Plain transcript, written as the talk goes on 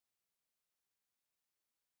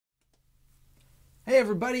Hey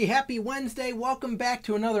everybody, happy Wednesday. Welcome back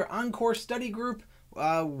to another ENCOR study group.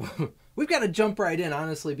 We've got to jump right in,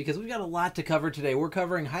 honestly, because we've got a lot to cover today. We're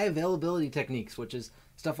covering high availability techniques, which is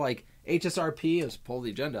stuff like HSRP, let's pull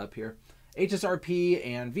the agenda up here, HSRP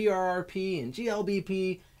and VRRP and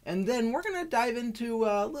GLBP, and then we're going to dive into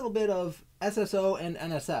a little bit of SSO and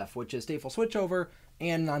NSF, which is stateful switchover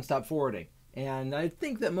and nonstop forwarding. And I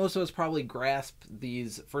think that most of us probably grasp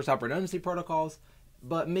these first hop redundancy protocols,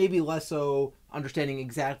 but maybe less so understanding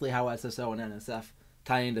exactly how SSO and NSF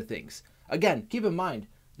tie into things. Again, keep in mind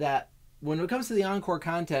that when it comes to the ENCOR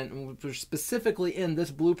content, and we're specifically in this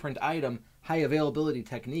blueprint item, high availability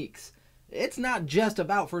techniques, it's not just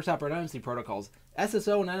about first hop redundancy protocols.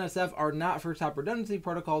 SSO and NSF are not first hop redundancy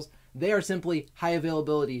protocols. They are simply high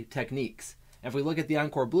availability techniques. If we look at the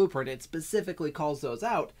ENCOR blueprint, it specifically calls those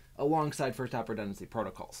out alongside first hop redundancy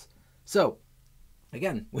protocols. So,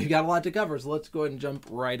 again, we've got a lot to cover, so let's go ahead and jump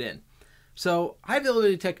right in. So, high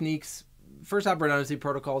availability techniques, first hop redundancy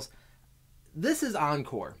protocols, this is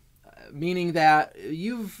ENCOR, meaning that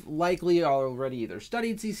you've likely already either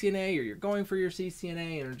studied CCNA or you're going for your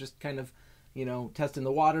CCNA and are just kind of, testing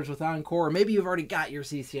the waters with ENCOR, or maybe you've already got your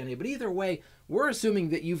CCNA, but either way, we're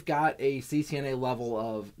assuming that you've got a CCNA level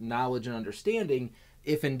of knowledge and understanding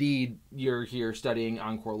if indeed you're here studying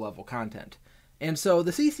ENCOR level content. And so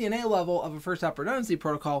the CCNA level of a first hop redundancy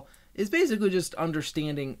protocol is basically just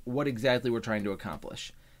understanding what exactly we're trying to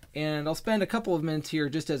accomplish. And I'll spend a couple of minutes here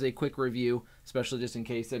just as a quick review, especially just in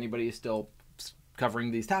case anybody is still covering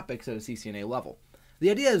these topics at a CCNA level. The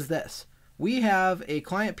idea is this. We have a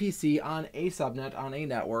client PC on a subnet on a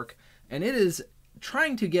network, and it is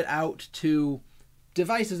trying to get out to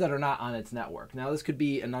devices that are not on its network. Now, this could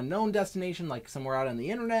be an unknown destination, like somewhere out on the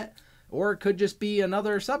internet, or it could just be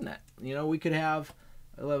another subnet. We could have,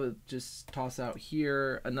 I'll just toss out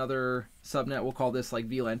here another subnet. We'll call this like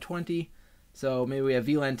VLAN 20. So maybe we have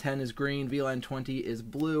VLAN 10 is green, VLAN 20 is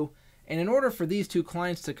blue. And in order for these two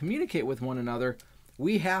clients to communicate with one another,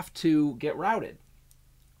 we have to get routed.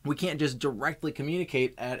 We can't just directly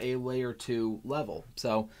communicate at a layer 2 level.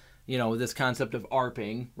 So, this concept of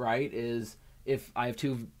ARPing, right, is if I have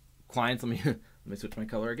two clients, let me switch my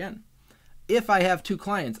color again. If I have two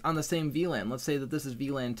clients on the same VLAN, let's say that this is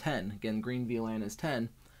VLAN 10, again, green VLAN is 10,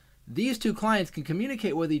 these two clients can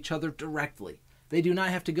communicate with each other directly. They do not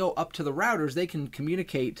have to go up to the routers. They can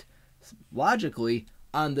communicate logically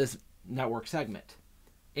on this network segment.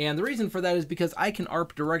 And the reason for that is because I can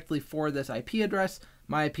ARP directly for this IP address.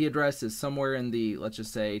 My IP address is somewhere in the, let's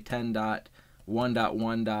just say,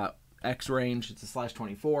 10.1.1.x range. It's a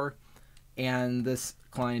 /24. And this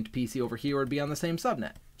client PC over here would be on the same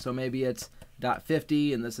subnet. So maybe it's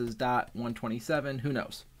 .50 and this is .127, who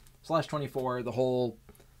knows. /24, the whole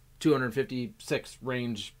 256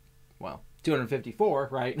 range, well, 254,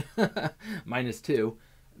 right? Minus 2.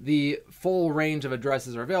 The full range of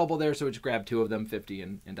addresses are available there, so we just grab two of them, 50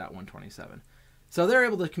 and .127. So they're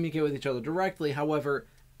able to communicate with each other directly. However,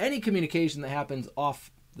 any communication that happens off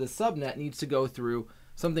the subnet needs to go through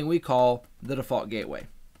something we call the default gateway.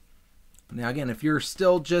 Now, again, if you're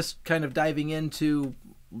still just kind of diving into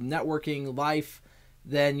networking life,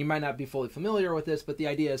 then you might not be fully familiar with this, but the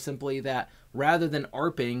idea is simply that rather than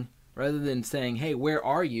ARPing, rather than saying, hey, where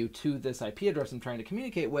are you to this IP address I'm trying to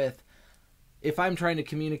communicate with, if I'm trying to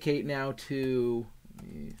communicate now to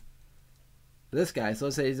this guy, so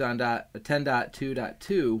let's say he's on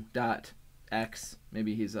 10.2.2.x,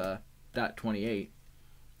 maybe he's .28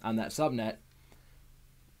 on that subnet,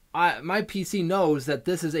 my PC knows that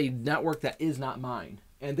this is a network that is not mine,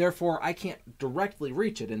 and therefore I can't directly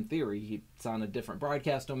reach it in theory. It's on a different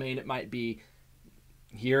broadcast domain. It might be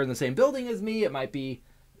here in the same building as me. It might be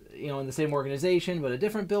in the same organization, but a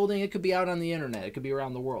different building. It could be out on the internet. It could be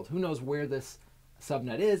around the world. Who knows where this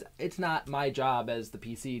subnet is? It's not my job as the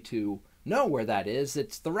PC to know where that is.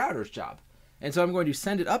 It's the router's job. And so I'm going to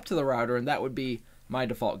send it up to the router, and that would be my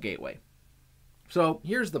default gateway. So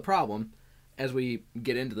here's the problem as we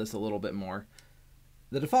get into this a little bit more.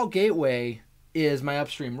 The default gateway is my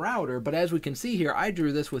upstream router, but as we can see here, I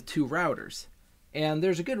drew this with two routers. And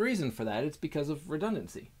there's a good reason for that. It's because of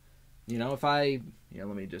redundancy. If I, let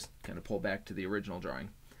me just kind of pull back to the original drawing.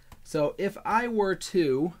 So if I were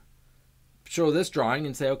to show this drawing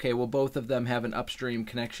and say, okay, well, both of them have an upstream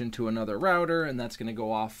connection to another router, and that's going to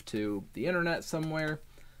go off to the internet somewhere.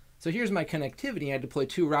 So here's my connectivity. I deploy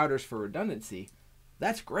two routers for redundancy.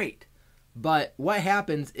 That's great. But what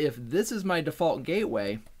happens if this is my default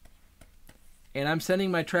gateway, and I'm sending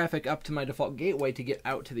my traffic up to my default gateway to get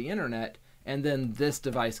out to the internet, and then this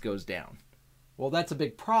device goes down? Well, that's a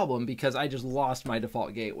big problem because I just lost my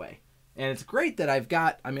default gateway. And it's great that I've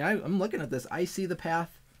got, I'm looking at this. I see the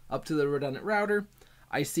path up to the redundant router.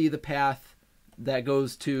 I see the path that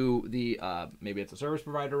goes to the, maybe it's a service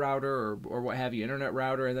provider router or what have you, internet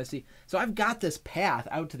router, and I see. So I've got this path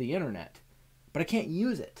out to the internet, but I can't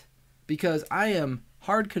use it because I am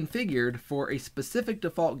hard configured for a specific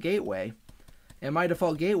default gateway, and my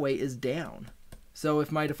default gateway is down. So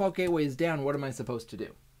if my default gateway is down, what am I supposed to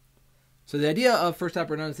do? So the idea of first hop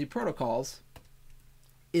redundancy protocols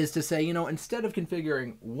is to say, you know, instead of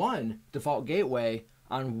configuring one default gateway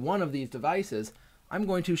on one of these devices, I'm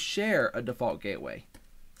going to share a default gateway.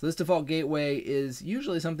 So this default gateway is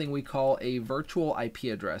usually something we call a virtual IP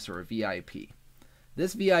address, or a VIP.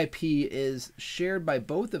 This VIP is shared by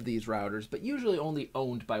both of these routers, but usually only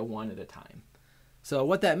owned by one at a time. So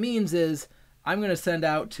what that means is I'm going to send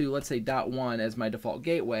out to, let's say, .1 as my default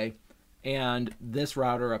gateway, and this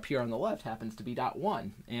router up here on the left happens to be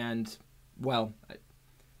 .1. And, well,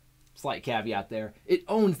 slight caveat there, it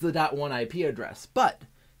owns the .1 IP address. But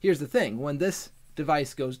here's the thing, when this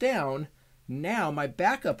device goes down, now my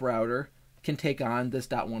backup router can take on this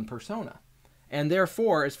 .1 persona. And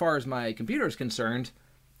therefore, as far as my computer is concerned,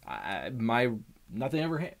 nothing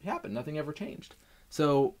ever happened, nothing ever changed.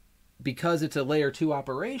 So because it's a layer 2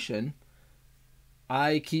 operation,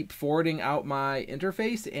 I keep forwarding out my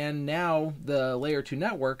interface, and now the layer 2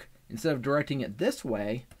 network, instead of directing it this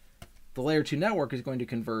way, the layer 2 network is going to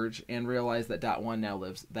converge and realize that .1 now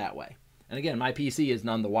lives that way. And again, my PC is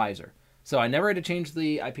none the wiser. So I never had to change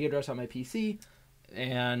the IP address on my PC,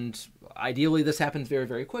 and ideally this happens very,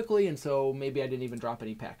 very quickly, and so maybe I didn't even drop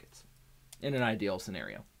any packets in an ideal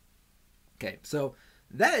scenario. Okay, so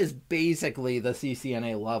that is basically the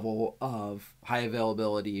CCNA level of high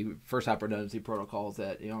availability first hop redundancy protocols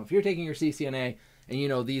that, you know, if you're taking your CCNA and you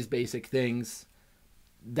know these basic things,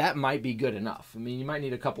 that might be good enough. I mean, you might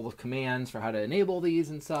need a couple of commands for how to enable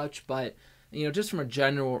these and such, but, you know, just from a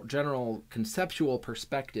general conceptual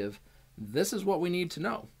perspective, this is what we need to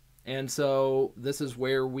know. And so this is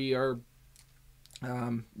where we are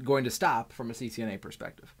going to stop from a CCNA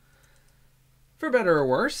perspective. For better or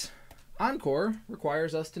worse, ENCOR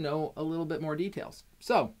requires us to know a little bit more details.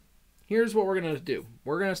 So here's what we're going to do.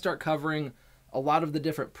 We're going to start covering a lot of the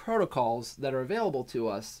different protocols that are available to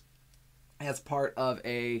us as part of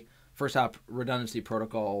a first hop redundancy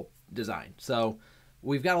protocol design. So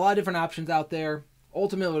we've got a lot of different options out there.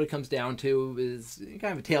 Ultimately, what it comes down to is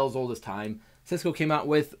kind of a tale as old as time. Cisco came out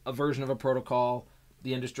with a version of a protocol.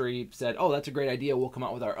 The industry said, oh, that's a great idea. We'll come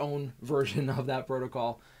out with our own version of that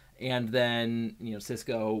protocol. And then, you know,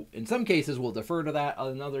 Cisco, in some cases, will defer to that.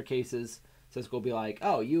 In other cases, Cisco will be like,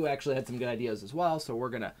 oh, you actually had some good ideas as well, so we're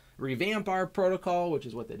going to revamp our protocol, which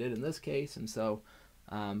is what they did in this case. And so,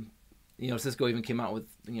 you know, Cisco even came out with,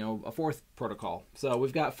 you know, a fourth protocol. So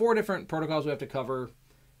we've got 4 different protocols we have to cover.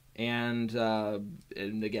 And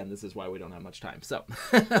again, this is why we don't have much time. So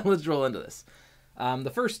let's roll into this.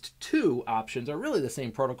 The first 2 options are really the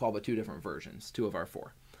same protocol, but 2 different versions, 2 of our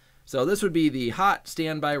 4. So this would be the Hot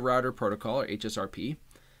Standby Router Protocol, or HSRP.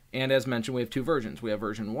 And as mentioned, we have 2 versions. We have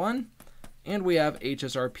version 1, and we have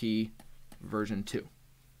HSRP version 2.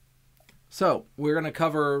 So we're going to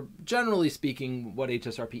cover, generally speaking, what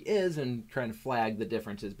HSRP is and try and flag the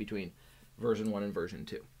differences between version 1 and version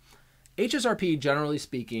 2. HSRP, generally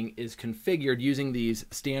speaking, is configured using these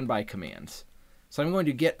standby commands. So I'm going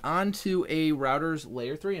to get onto a router's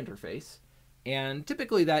layer 3 interface, and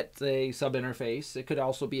typically that's a sub interface. It could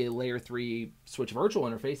also be a layer 3 switch virtual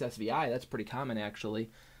interface, SVI. That's pretty common,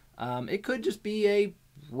 actually. It could just be a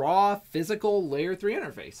raw physical layer 3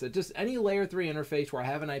 interface. So just any layer 3 interface where I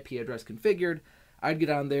have an IP address configured, I'd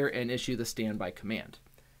get on there and issue the standby command.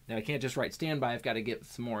 Now I can't just write standby, I've got to get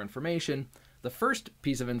some more information. The first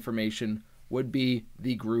piece of information would be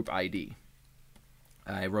the group ID.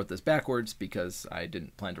 I wrote this backwards because I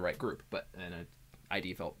didn't plan to write group, but an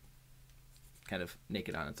ID felt kind of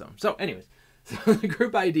naked on its own. So anyways, so the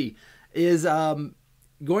group ID is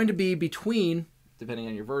going to be between, depending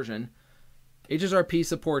on your version, HSRP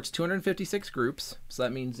supports 256 groups, so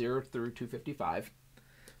that means 0 through 255.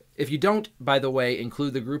 If you don't, by the way,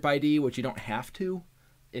 include the group ID, which you don't have to,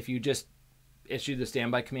 if you just issue the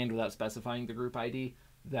standby command without specifying the group ID,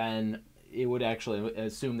 then it would actually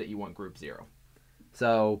assume that you want group 0.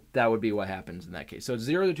 So that would be what happens in that case. So it's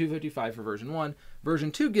 0 to 255 for version 1.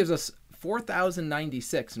 Version 2 gives us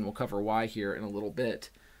 4,096, and we'll cover why here in a little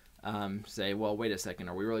bit. Say, well, wait a second,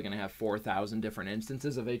 are we really going to have 4,000 different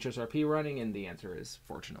instances of HSRP running? And the answer is,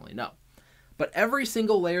 fortunately, no. But every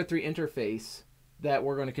single layer 3 interface that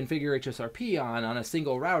we're going to configure HSRP on a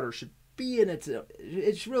single router should be in its,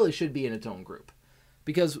 it really should be in its own group.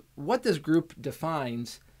 Because what this group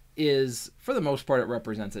defines is, for the most part, it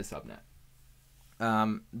represents a subnet.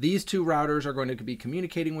 These two routers are going to be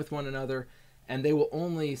communicating with one another, and they will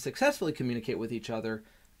only successfully communicate with each other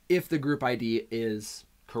if the group ID is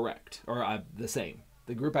correct, or the same.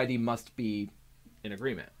 The group ID must be in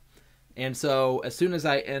agreement. And so as soon as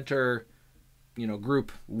I enter,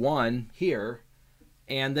 group 1 here,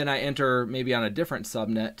 and then I enter maybe on a different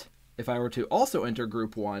subnet, if I were to also enter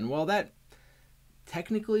group 1, well,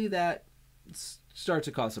 technically that starts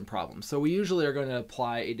to cause some problems. So we usually are going to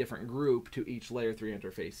apply a different group to each layer 3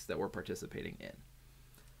 interface that we're participating in.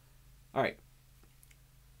 All right.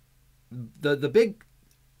 The big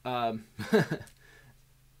what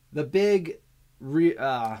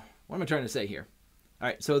am I trying to say here? All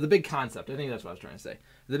right, so the big concept, I think that's what I was trying to say.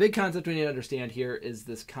 The big concept we need to understand here is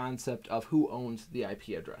this concept of who owns the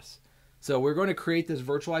IP address. So we're going to create this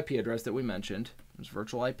virtual IP address that we mentioned, this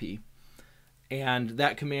virtual IP. And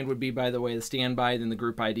that command would be, by the way, the standby, then the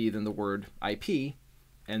group ID, then the word IP,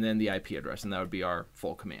 and then the IP address, and that would be our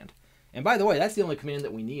full command. And by the way, that's the only command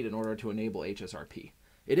that we need in order to enable HSRP.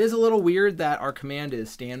 It is a little weird that our command is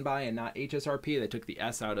standby and not HSRP. They took the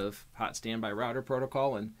S out of hot standby router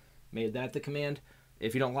protocol and made that the command.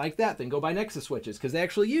 If you don't like that, then go buy Nexus switches, because they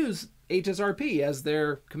actually use HSRP as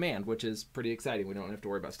their command, which is pretty exciting. We don't have to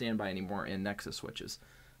worry about standby anymore in Nexus switches.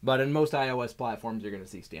 But in most iOS platforms, you're going to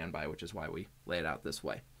see standby, which is why we lay it out this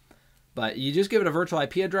way. But you just give it a virtual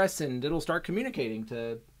IP address, and it'll start communicating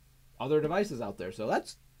to other devices out there. So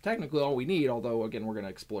that's technically all we need, although, again, we're going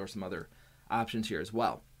to explore some other options here as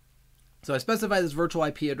well. So I specify this virtual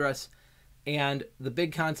IP address, and the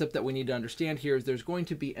big concept that we need to understand here is there's going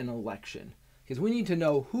to be an election, because we need to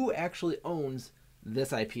know who actually owns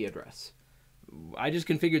this IP address. I just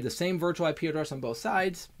configured the same virtual IP address on both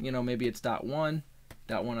sides. Maybe it's .1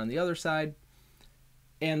 on the other side,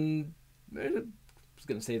 and I was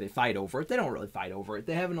going to say they fight over it. They don't really fight over it.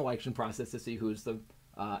 They have an election process to see who's the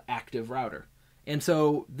active router. And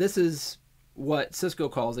so this is what Cisco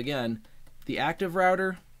calls, again, the active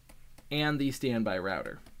router and the standby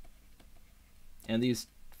router. And these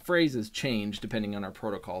phrases change depending on our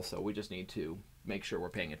protocol, so we just need to make sure we're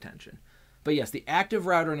paying attention. But yes, the active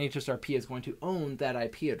router in HSRP is going to own that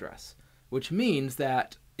IP address, which means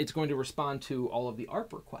that it's going to respond to all of the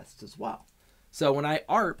ARP requests as well. So when I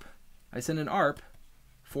send an ARP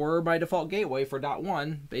for my default gateway for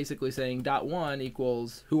 .1, basically saying .1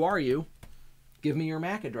 equals who are you? Give me your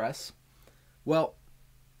MAC address. Well,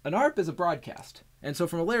 an ARP is a broadcast. And so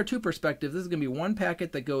from a layer 2 perspective, this is going to be one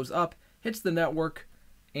packet that goes up, hits the network,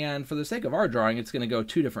 and for the sake of our drawing, it's going to go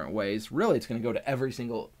 2 different ways. Really, it's going to go to every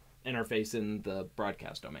single interface in the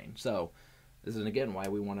broadcast domain. So this is, again, why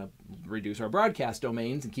we want to reduce our broadcast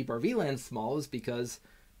domains and keep our VLANs small, is because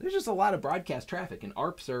there's just a lot of broadcast traffic, and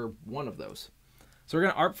ARPs are one of those. So we're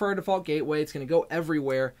going to ARP for our default gateway. It's going to go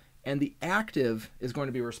everywhere, and the active is going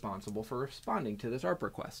to be responsible for responding to this ARP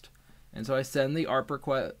request. And so I send the ARP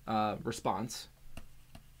response.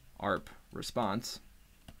 ARP response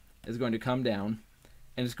is going to come down,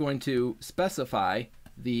 and it's going to specify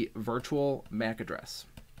the virtual MAC address.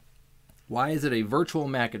 Why is it a virtual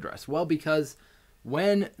MAC address? Well, because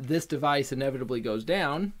when this device inevitably goes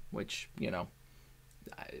down, which,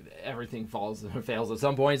 everything fails at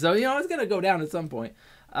some point, so, it's going to go down at some point.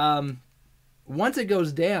 Once it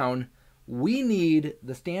goes down, we need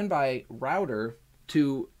the standby router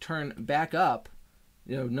to turn back up,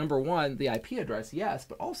 number one, the IP address, yes,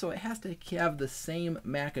 but also it has to have the same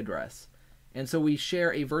MAC address. And so we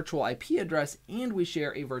share a virtual IP address and we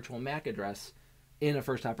share a virtual MAC address in a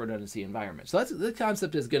first hop redundancy environment. So the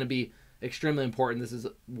concept is going to be extremely important. This is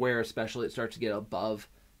where especially it starts to get above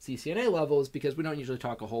CCNA levels, because we don't usually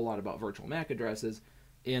talk a whole lot about virtual MAC addresses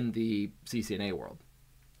in the CCNA world.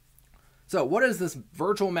 So what is this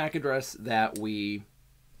virtual MAC address that we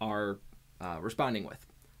are responding with?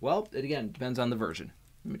 Well, it again depends on the version.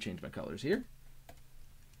 Let me change my colors here.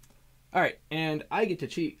 All right, and I get to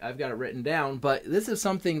cheat. I've got it written down, but this is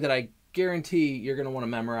something that I guarantee you're going to want to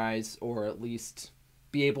memorize, or at least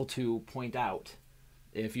be able to point out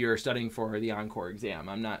if you're studying for the ENCOR exam.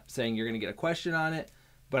 I'm not saying you're going to get a question on it,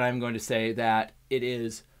 but I'm going to say that it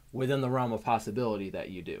is within the realm of possibility that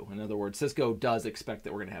you do. In other words, Cisco does expect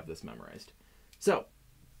that we're going to have this memorized. So,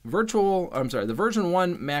 the version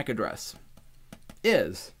 1 MAC address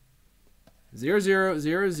is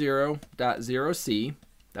 0000.0C.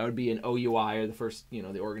 That would be an OUI, or the first,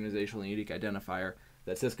 the organizational unique identifier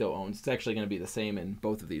that Cisco owns. It's actually going to be the same in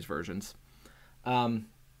both of these versions. Then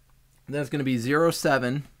it's going to be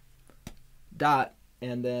 07 dot,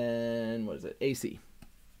 and then, what is it, AC.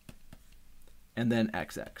 And then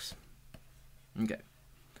XX. Okay.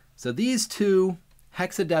 So these two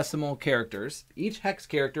hexadecimal characters, each hex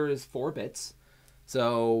character is 4 bits.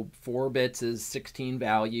 So 4 bits is 16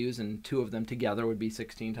 values, and 2 of them together would be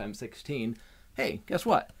 16 times 16. Hey, guess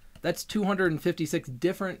what? That's 256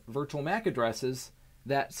 different virtual MAC addresses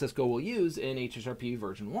that Cisco will use in HSRP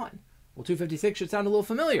version 1. Well, 256 should sound a little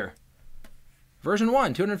familiar. Version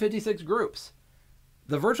 1, 256 groups.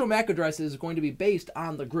 The virtual MAC address is going to be based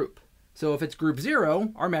on the group. So if it's group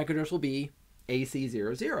 0, our MAC address will be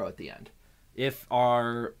AC00 at the end. If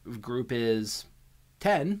our group is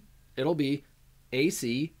 10, it'll be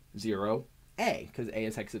AC0A, because A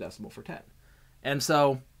is hexadecimal for 10. And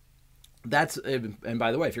so that's, and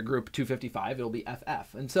by the way, if you're group 255, it'll be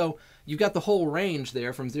FF. And so you've got the whole range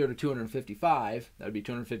there from 0 to 255. That would be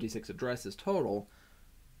 256 addresses total.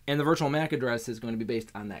 And the virtual MAC address is going to be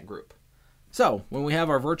based on that group. So when we have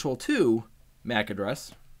our virtual 2 MAC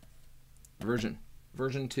address, version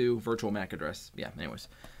 2 virtual MAC address. Yeah, anyways.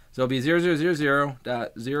 So it'll be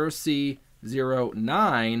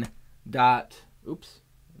 0000.0C09. Oops.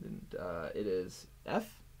 It is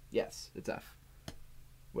F? Yes, it's F.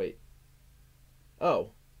 Wait. Oh.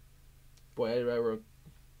 Boy, I wrote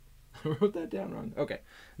that down wrong. Okay.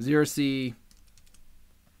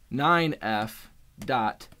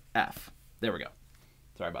 0C9F.F. There we go.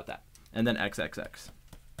 Sorry about that. And then XXX.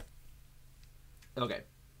 Okay.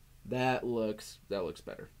 That looks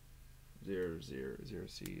better.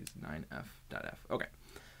 0C9F.F. Okay.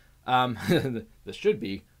 This should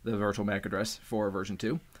be the virtual MAC address for version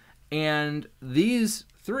 2. And these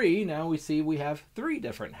 3, now we see we have 3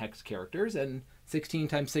 different hex characters, and 16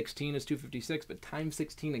 times 16 is 256, but times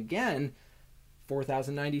 16 again,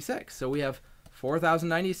 4096. So we have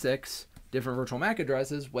 4096 different virtual MAC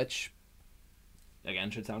addresses, which, again,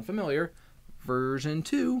 should sound familiar. Version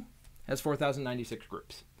 2 has 4096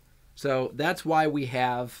 groups. So that's why we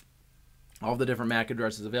have all the different MAC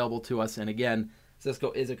addresses available to us. And again,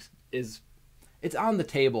 Cisco it's on the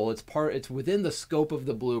table. It's within the scope of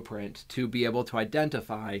the blueprint to be able to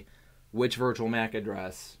identify which virtual MAC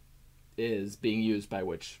address is being used by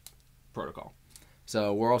which protocol.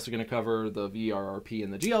 So we're also going to cover the VRRP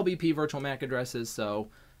and the GLBP virtual MAC addresses. So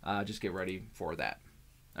just get ready for that.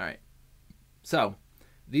 All right. So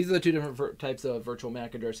these are the 2 different types of virtual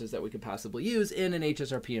MAC addresses that we could possibly use in an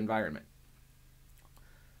HSRP environment.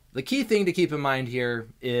 The key thing to keep in mind here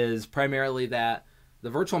is primarily that the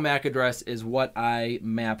virtual MAC address is what I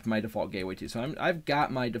mapped my default gateway to. So I've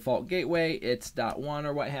got my default gateway. It's .1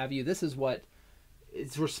 or what have you. This is what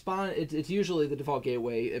it's usually the default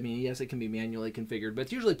gateway. I mean, yes, it can be manually configured, but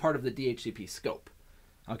it's usually part of the DHCP scope.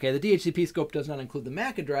 Okay, the DHCP scope does not include the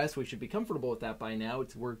MAC address. We should be comfortable with that by now.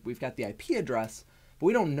 We've got the IP address, but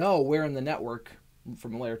we don't know where in the network,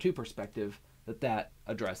 from a layer 2 perspective, that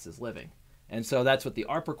address is living. And so that's what the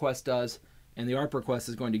ARP request does, and the ARP request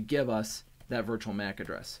is going to give us that virtual MAC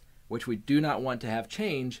address, which we do not want to have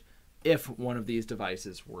change if one of these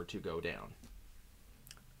devices were to go down.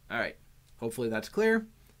 All right, hopefully that's clear.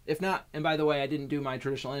 If not, and by the way, I didn't do my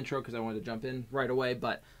traditional intro because I wanted to jump in right away,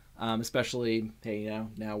 but especially, hey,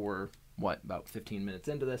 now we're, about 15 minutes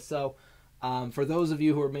into this. So for those of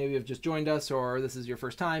you who maybe have just joined us or this is your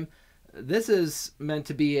first time, this is meant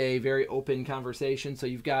to be a very open conversation. So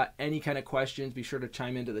you've got any kind of questions, be sure to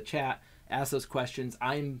chime into the chat. Ask those questions.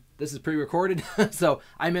 This is pre-recorded, so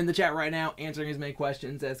I'm in the chat right now answering as many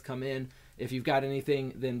questions as come in. If you've got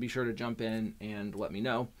anything, then be sure to jump in and let me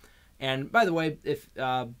know. And by the way, if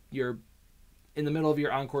you're in the middle of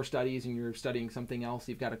your ENCOR studies and you're studying something else,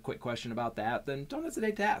 you've got a quick question about that, then don't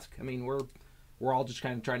hesitate to ask. I mean, we're all just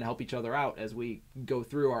kind of trying to help each other out as we go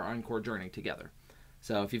through our ENCOR journey together.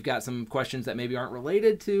 So if you've got some questions that maybe aren't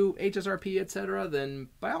related to HSRP, etc., then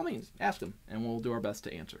by all means, ask them, and we'll do our best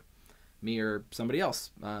to answer. Me or somebody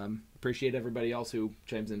else. Appreciate everybody else who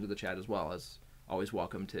chimes into the chat as well. As always,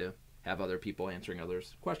 welcome to have other people answering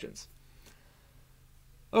others' questions.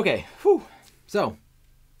 Okay, whew. So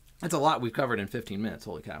that's a lot we've covered in 15 minutes.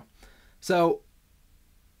 Holy cow! So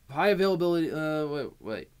high availability.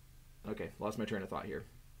 Wait. Okay, lost my train of thought here.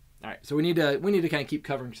 All right, so we need to kind of keep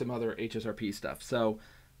covering some other HSRP stuff. So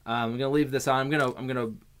I'm gonna leave this on. I'm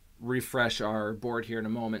gonna refresh our board here in a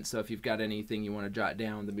moment, so if you've got anything you want to jot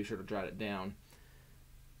down, then be sure to jot it down.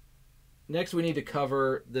 Next, we need to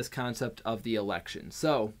cover this concept of the election.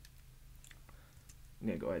 So I'm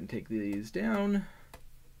going to go ahead and take these down.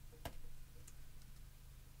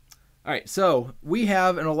 All right, so we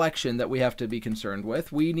have an election that we have to be concerned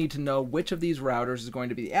with. We need to know which of these routers is going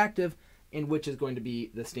to be active and which is going to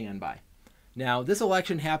be the standby. Now, this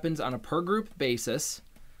election happens on a per group basis.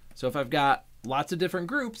 So if I've got lots of different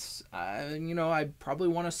groups, I probably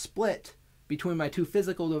want to split between my 2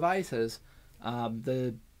 physical devices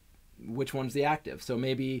which one's the active. So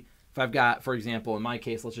maybe if I've got, for example, in my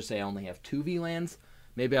case, let's just say I only have 2 VLANs.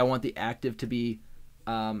 Maybe I want the active to be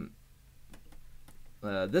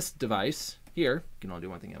this device here. You can only do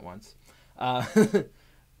one thing at once.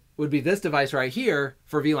 Would be this device right here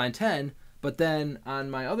for VLAN 10. But then on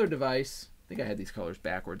my other device, I think I had these colors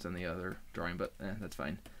backwards on the other drawing, but that's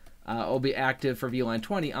fine. It'll be active for VLAN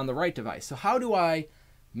 20 on the right device. So how do I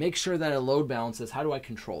make sure that it load balances? How do I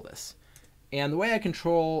control this? And the way I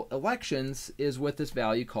control elections is with this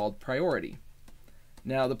value called priority.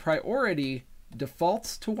 Now the priority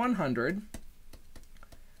defaults to 100,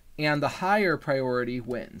 and the higher priority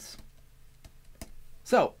wins.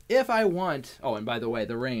 So if I want, oh, and by the way,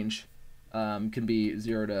 the range can be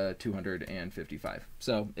 0 to 255.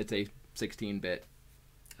 So it's a 16-bit,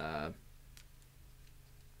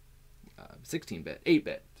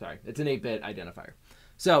 8-bit, sorry. It's an 8-bit identifier.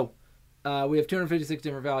 So we have 256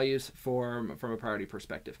 different values from a priority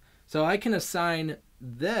perspective. So I can assign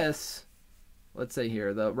this, let's say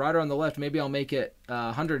here, the router on the left, maybe I'll make it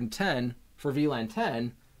 110 for VLAN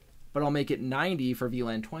 10, but I'll make it 90 for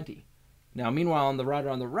VLAN 20. Now, meanwhile, on the router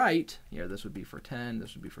on the right, here, this would be for 10,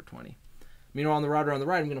 this would be for 20. Meanwhile, on the router on the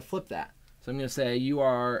right, I'm going to flip that. So I'm going to say you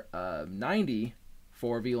are 90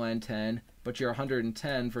 for VLAN 10, but you're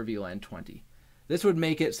 110 for VLAN 20. This would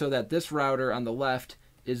make it so that this router on the left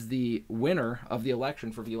is the winner of the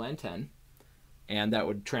election for VLAN 10, and that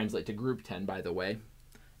would translate to group 10, by the way.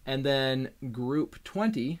 And then group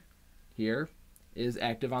 20 here is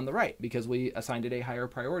active on the right because we assigned it a higher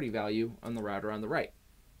priority value on the router on the right.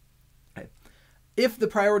 Okay. If the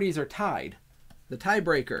priorities are tied, the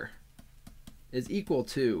tiebreaker is equal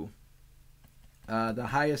to the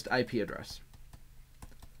highest IP address.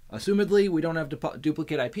 Assumedly, we don't have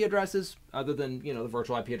duplicate IP addresses other than, the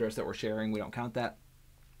virtual IP address that we're sharing. We don't count that.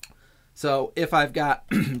 So if I've got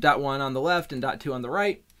 .1 on the left and .2 on the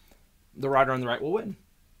right, the router on the right will win.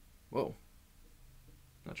 Whoa.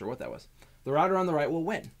 Not sure what that was. The router on the right will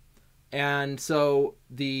win. And so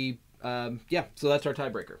the, so that's our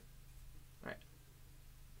tiebreaker. All right.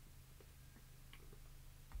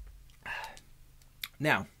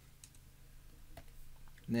 Now,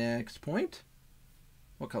 next point.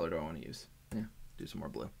 What color do I want to use? Yeah, do some more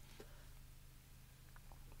blue.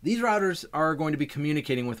 These routers are going to be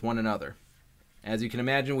communicating with one another. As you can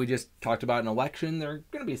imagine, we just talked about an election. They're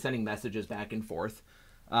going to be sending messages back and forth.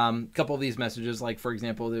 A couple of these messages, like for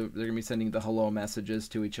example, they're going to be sending the hello messages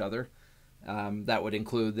to each other. That would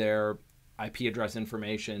include their IP address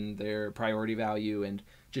information, their priority value, and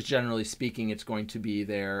just generally speaking, it's going to be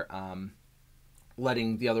their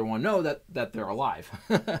letting the other one know that they're alive.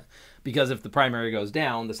 Because if the primary goes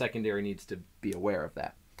down, the secondary needs to be aware of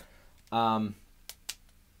that.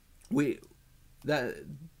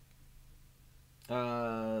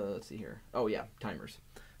 Let's see here. Oh yeah, timers.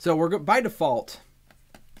 So we're by default,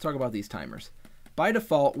 let's talk about these timers. By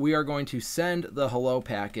default, we are going to send the hello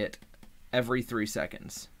packet every 3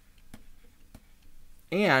 seconds.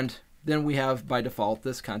 And then we have by default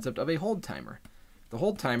this concept of a hold timer. The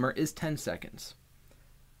hold timer is 10 seconds.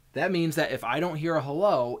 That means that if I don't hear a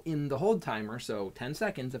hello in the hold timer, so 10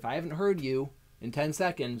 seconds, if I haven't heard you in 10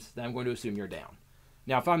 seconds, then I'm going to assume you're down.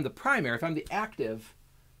 Now, if I'm the primary, if I'm the active,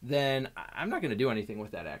 then I'm not going to do anything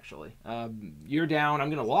with that, actually. You're down, I'm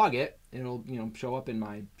going to log it. It'll show up in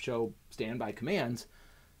my show standby commands,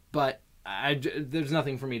 but there's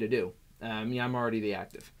nothing for me to do. I'm already the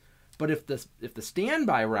active. But if the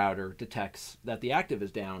standby router detects that the active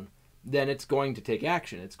is down, then it's going to take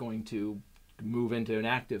action. It's going to move into an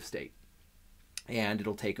active state, and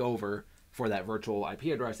it'll take over for that virtual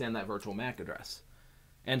IP address and that virtual MAC address.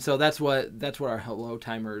 And so that's what our hello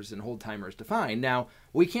timers and hold timers define. Now,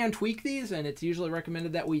 we can tweak these, and it's usually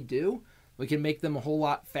recommended that we do. We can make them a whole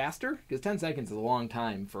lot faster, because 10 seconds is a long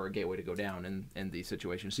time for a gateway to go down in these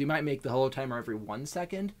situations. So you might make the hello timer every 1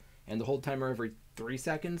 second and the hold timer every 3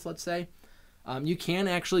 seconds, let's say. You can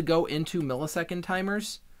actually go into millisecond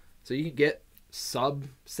timers. So you can get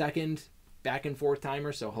sub-second back and forth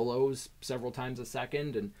timers, so hellos several times a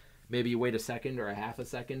second, and maybe you wait a second or a half a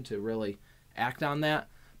second to really act on that.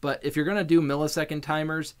 But if you're going to do millisecond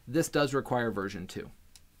timers, this does require version 2.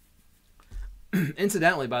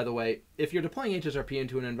 Incidentally, by the way, if you're deploying HSRP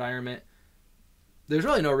into an environment, there's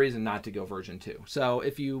really no reason not to go version 2. So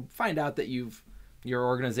if you find out that your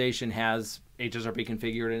organization has HSRP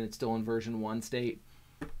configured and it's still in version 1 state,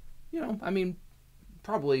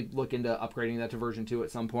 probably look into upgrading that to version 2 at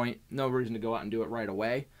some point. No reason to go out and do it right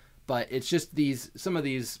away. But it's just some of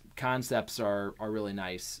these concepts are really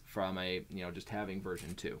nice from just having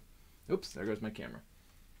version 2. Oops, there goes my camera.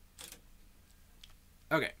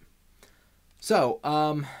 Okay. So,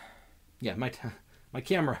 my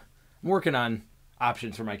camera, I'm working on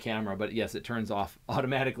options for my camera, but yes, it turns off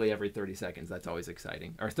automatically every 30 seconds. That's always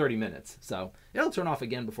exciting. Or 30 minutes. So it'll turn off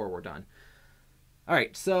again before we're done. All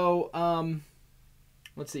right, so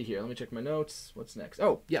let's see here. Let me check my notes. What's next?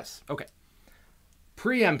 Oh, yes. Okay.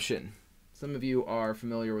 Preemption. Some of you are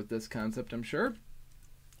familiar with this concept, I'm sure.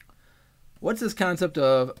 What's this concept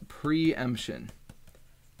of preemption?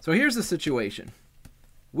 So here's the situation.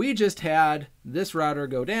 We just had this router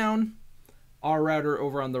go down. Our router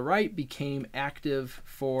over on the right became active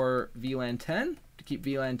for VLAN 10 to keep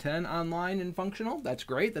VLAN 10 online and functional. That's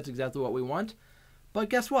great. That's exactly what we want. But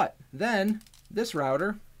guess what? Then this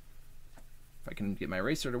router, if I can get my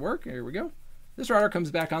eraser to work, here we go. This router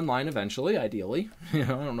comes back online eventually, ideally. I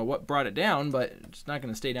don't know what brought it down, but it's not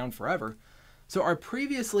going to stay down forever. So our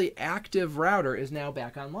previously active router is now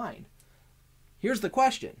back online. Here's the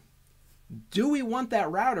question. Do we want that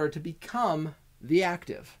router to become the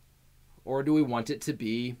active? Or do we want it to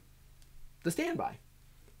be the standby?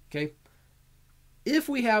 Okay. If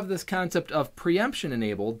we have this concept of preemption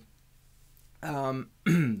enabled,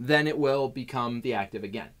 then it will become the active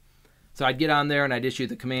again. So I'd get on there and I'd issue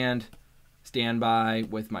the command standby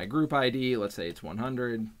with my group ID. Let's say it's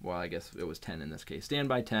 100. Well, I guess it was 10 in this case.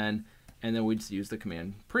 Standby 10. And then we'd just use the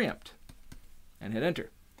command preempt and hit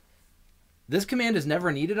enter. This command is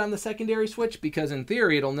never needed on the secondary switch because in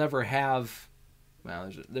theory it'll never have,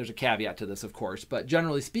 well, there's a caveat to this, of course, but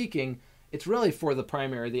generally speaking, it's really for the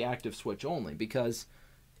primary, the active switch only, because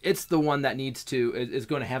it's the one that needs to, is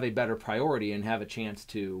going to have a better priority and have a chance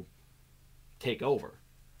to take over.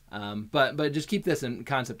 But just keep this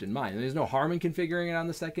concept in mind. There's no harm in configuring it on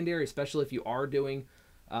the secondary, especially if you are doing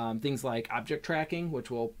things like object tracking,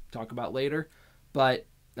 which we'll talk about later. But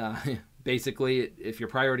basically, if your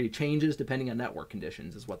priority changes depending on network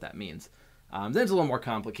conditions is what that means. Then it's a little more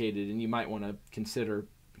complicated, and you might want to consider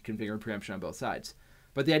configuring preemption on both sides.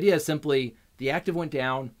 But the idea is simply the active went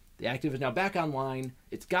down, the active is now back online,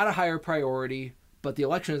 it's got a higher priority, but the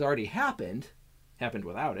election has already happened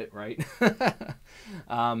without it, right?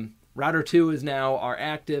 Router 2 is now our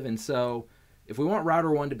active, and so if we want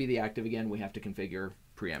router 1 to be the active again, we have to configure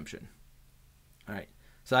preemption. All right,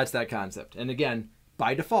 so that's that concept. And again,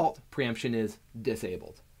 by default, preemption is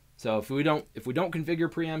disabled. So if we don't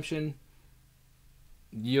configure preemption,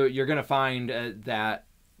 you're going to find that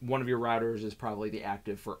one of your routers is probably the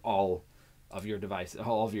active for all of your devices,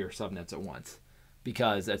 all of your subnets at once.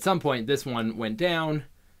 Because at some point this one went down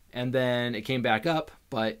and then it came back up,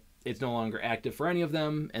 but it's no longer active for any of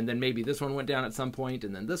them. And then maybe this one went down at some point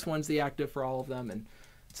and then this one's the active for all of them. And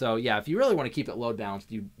so yeah, if you really want to keep it load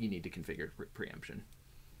balanced, you need to configure preemption.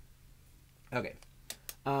 Okay.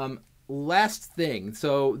 Last thing,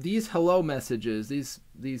 so these hello messages, this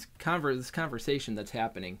conversation that's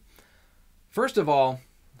happening. First of all,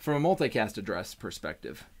 from a multicast address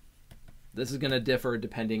perspective, this is going to differ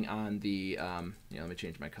depending on the. Let me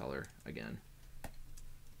change my color again.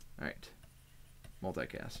 All right,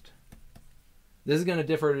 multicast. This is going to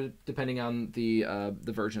differ depending on the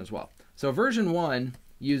version as well. So version 1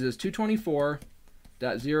 uses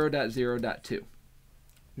 224.0.0.2.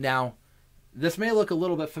 Now, this may look a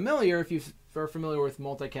little bit familiar if you are familiar with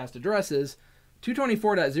multicast addresses.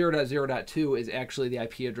 224.0.0.2 is actually the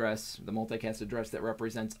IP address, the multicast address that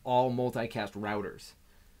represents all multicast routers.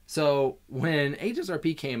 So when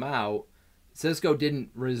HSRP came out, Cisco didn't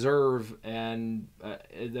reserve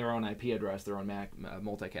their own IP address, their own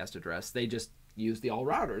multicast address. They just used the all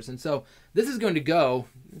routers. And so this is going to go,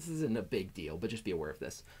 this isn't a big deal, but just be aware of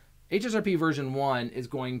this. HSRP version 1 is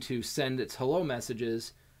going to send its hello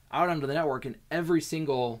messages out onto the network, and every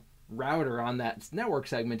single router on that network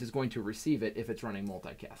segment is going to receive it if it's running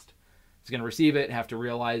multicast. It's going to receive it, have to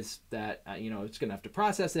realize that it's going to have to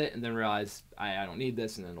process it, and then realize I don't need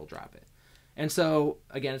this, and then it'll drop it. And so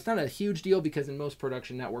again, it's not a huge deal because in most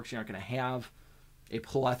production networks, you're not going to have a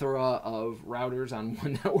plethora of routers on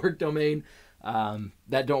one network domain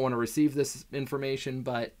that don't want to receive this information,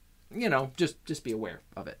 but just be aware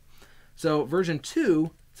of it. So version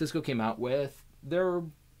 2, Cisco came out with their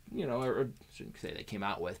or I shouldn't say they came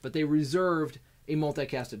out with, but they reserved a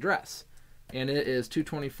multicast address, and it is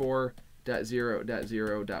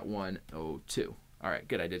 224.0.0.102. All right,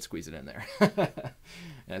 good. I did squeeze it in there.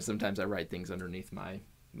 And sometimes I write things underneath my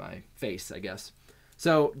face, I guess.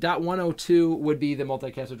 So .102 would be the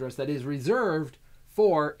multicast address that is reserved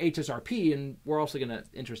for HSRP, and we're also going to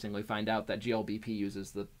interestingly find out that GLBP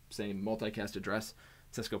uses the same multicast address.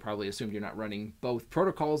 Cisco probably assumed you're not running both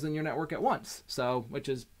protocols in your network at once, so which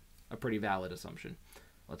is a pretty valid assumption.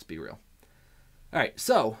 Let's be real. All right,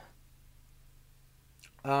 so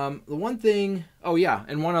the one thing, oh yeah,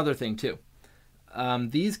 and one other thing too.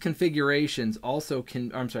 These configurations also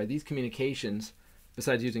these communications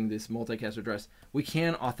besides using this multicast address, we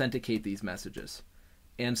can authenticate these messages.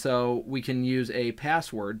 And so we can use a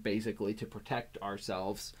password basically to protect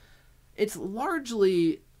ourselves. It's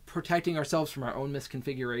largely protecting ourselves from our own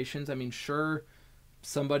misconfigurations. I mean, sure,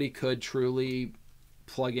 somebody could truly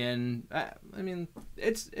plug in. I mean,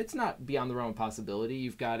 it's not beyond the realm of possibility.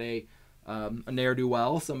 You've got a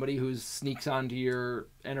ne'er-do-well, somebody who sneaks onto your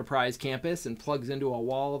enterprise campus and plugs into a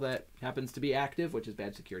wall that happens to be active, which is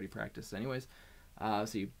bad security practice anyways. So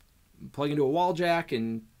you plug into a wall jack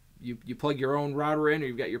and you plug your own router in, or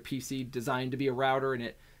you've got your PC designed to be a router, and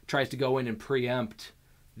it tries to go in and preempt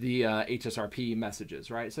the HSRP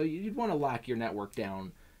messages, right? So you'd want to lock your network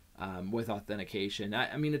down with authentication.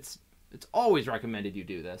 I mean, it's always recommended you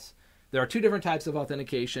do this. There are two different types of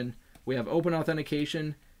authentication. We have open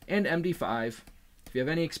authentication and MD5. If you have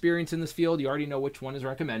any experience in this field, you already know which one is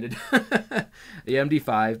recommended. The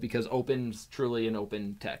MD5, because open's truly an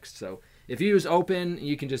open text. So if you use open,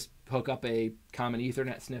 you can just hook up a common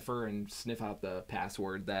Ethernet sniffer and sniff out the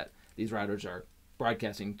password that these routers are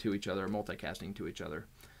broadcasting to each other, multicasting to each other.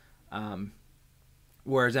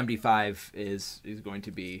 Whereas MD5 is going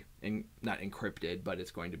to be not encrypted, but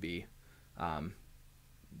it's going to be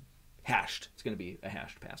hashed. It's going to be a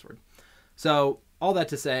hashed password. So all that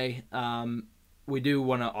to say, we do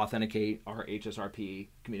want to authenticate our HSRP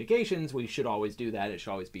communications. We should always do that. It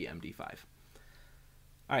should always be MD5.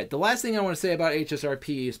 All right, the last thing I want to say about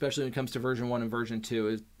HSRP, especially when it comes to version 1 and version 2,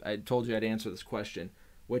 is I told you I'd answer this question,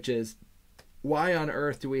 which is, why on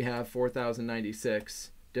earth do we have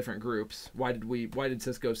 4,096 different groups? Why did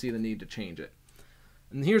Cisco see the need to change it?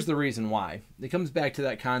 And here's the reason why. It comes back to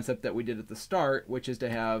that concept that we did at the start, which is to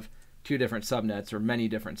have two different subnets or many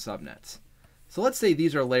different subnets. So let's say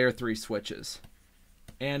these are layer 3 switches.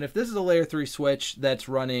 And if this is a layer 3 switch that's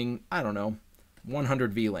running, I don't know,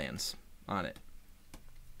 100 VLANs on it.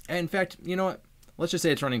 And in fact, you know what? Let's just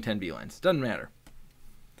say it's running 10 VLANs. Doesn't matter.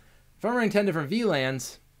 If I'm running 10 different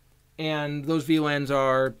VLANs, and those VLANs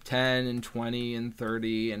are 10 and 20 and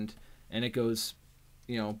 30, and it goes,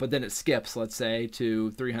 you know, but then it skips, let's say, to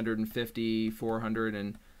 350,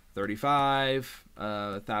 435,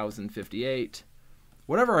 1058.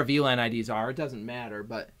 Whatever our VLAN IDs are, it doesn't matter,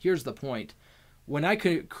 but here's the point. When I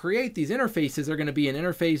could create these interfaces, they're going to be an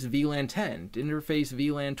interface VLAN 10, interface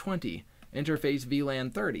VLAN 20, interface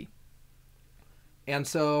VLAN 30. And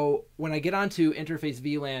so when I get onto interface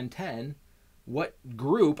VLAN 10, what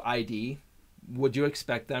group ID would you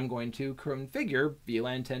expect that I'm going to configure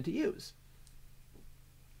VLAN 10 to use?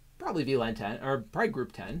 Probably VLAN 10, or probably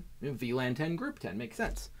group 10. VLAN 10, group 10, makes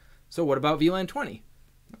sense. So what about VLAN 20?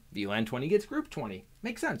 VLAN 20 gets group 20.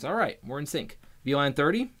 Makes sense. All right, we're in sync. VLAN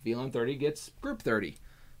 30, VLAN 30 gets group 30.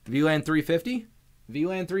 VLAN 350,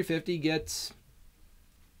 VLAN 350 gets...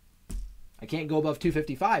 I can't go above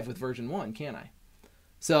 255 with version 1, can I?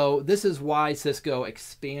 So this is why Cisco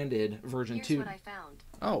expanded version 2. Here's what I found.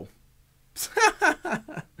 Oh.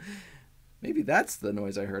 Maybe that's the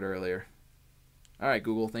noise I heard earlier. All right,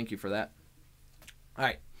 Google, thank you for that. All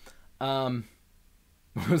right.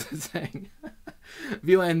 What was I saying?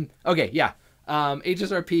 VLAN, okay, yeah.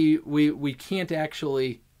 HSRP, we can't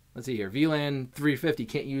actually, let's see here, VLAN 350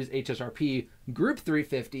 can't use HSRP group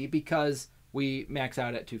 350 because we max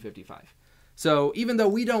out at 255. So even though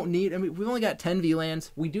we don't need, I mean, we've only got 10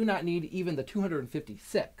 VLANs, we do not need even the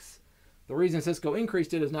 256. The reason Cisco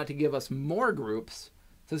increased it is not to give us more groups.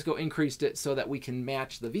 Cisco increased it so that we can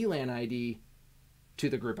match the VLAN ID to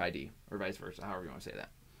the group ID, or vice versa, however you want to say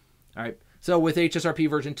that. All right, so with HSRP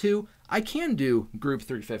version 2, I can do group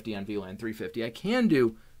 350 on VLAN 350. I can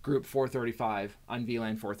do group 435 on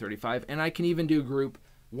VLAN 435, and I can even do group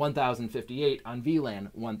 1058 on VLAN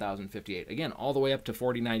 1058. Again, all the way up to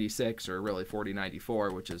 4096, or really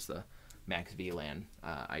 4094, which is the max VLAN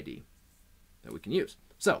ID that we can use.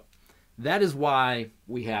 So that is why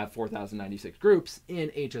we have 4096 groups in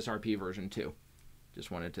HSRP version 2.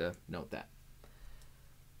 Just wanted to note that.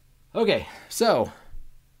 Okay, so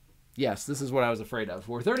yes, this is what I was afraid of.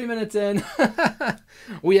 We're 30 minutes in.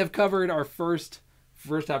 We have covered our first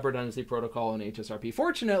hop redundancy protocol in HSRP.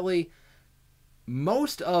 Fortunately,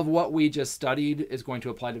 most of what we just studied is going to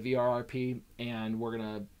apply to VRRP, and we're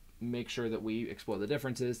going to make sure that we explore the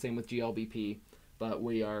differences. Same with GLBP, but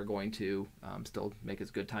we are going to still make as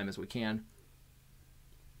good time as we can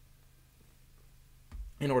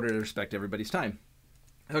in order to respect everybody's time.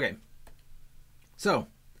 Okay, so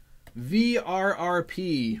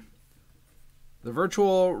VRRP, the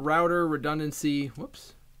virtual router redundancy,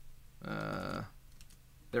 whoops, there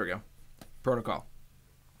we go, protocol.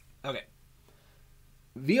 Okay.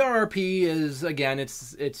 VRRP is, again,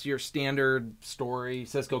 it's your standard story.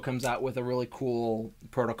 Cisco comes out with a really cool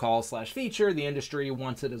protocol slash feature. The industry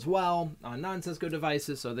wants it as well on non-Cisco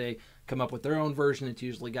devices, so they come up with their own version. It's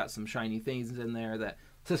usually got some shiny things in there that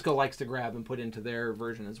Cisco likes to grab and put into their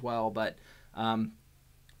version as well. But,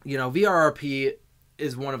 you know, VRRP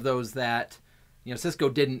is one of those that, you know, Cisco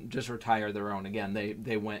didn't just retire their own. Again,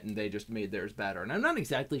 they went and they just made theirs better. And I'm not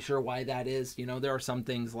exactly sure why that is. You know, there are some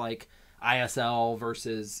things like ISL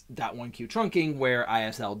versus .1Q trunking, where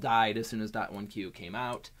ISL died as soon as .1Q came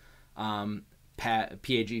out.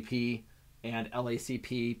 PAGP and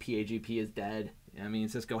LACP, PAGP is dead. I mean,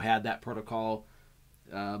 Cisco had that protocol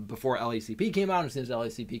before LACP came out. As soon as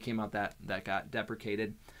LACP came out, that got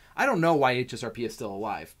deprecated. I don't know why HSRP is still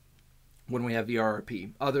alive when we have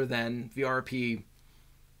VRRP, other than VRRP,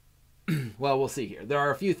 well, we'll see here. There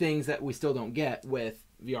are a few things that we still don't get with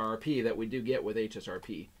VRRP that we do get with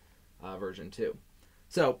HSRP. Version 2.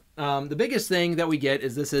 So the biggest thing that we get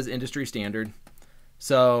is this is industry standard.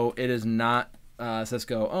 So it is not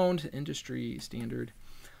Cisco owned, industry standard.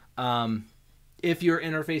 If you're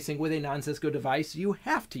interfacing with a non-Cisco device, you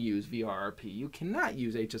have to use VRRP. You cannot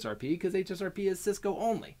use HSRP because HSRP is Cisco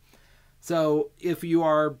only. So if you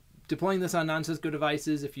are deploying this on non-Cisco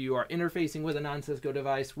devices, if you are interfacing with a non-Cisco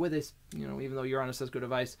device with a, you know, even though you're on a Cisco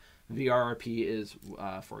device, VRRP is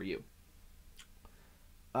for you.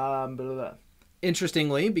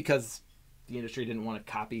 Interestingly, because the industry didn't want to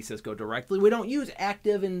copy Cisco directly, we don't use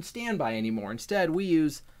active and standby anymore. Instead, we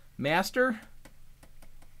use master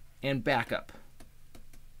and backup.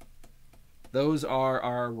 Those are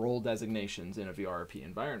our role designations in a VRRP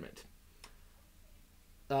environment.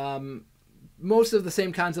 Most of the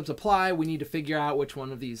same concepts apply. We need to figure out which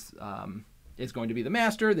one of these is going to be the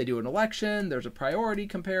master. They do an election. There's a priority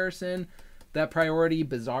comparison. That priority,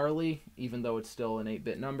 bizarrely, even though it's still an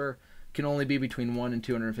 8-bit number, can only be between 1 and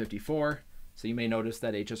 254. So you may notice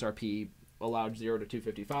that HSRP allowed 0 to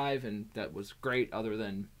 255, and that was great, other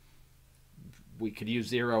than we could use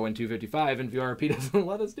 0 and 255, and VRRP doesn't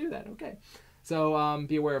let us do that. Okay, so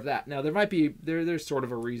be aware of that. Now, there might be, there's sort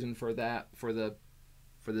of a reason for that, for the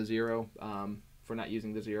 0, for not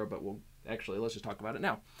using the 0, but let's just talk about it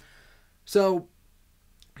now. So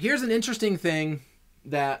here's an interesting thing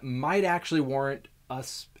that might actually warrant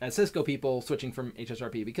us as Cisco people switching from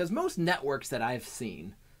HSRP, because most networks that I've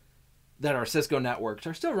seen that are Cisco networks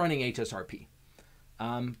are still running HSRP.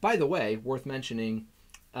 By the way, worth mentioning,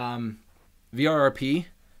 VRRP,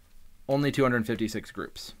 only 256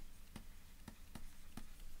 groups.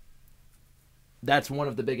 That's one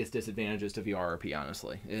of the biggest disadvantages to VRRP,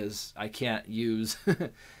 honestly, is I can't use,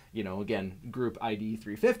 you know, again, group ID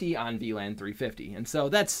 350 on VLAN 350. And so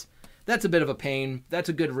that's a bit of a pain. That's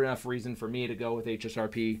a good enough reason for me to go with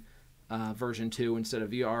HSRP version 2 instead of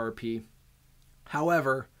VRRP.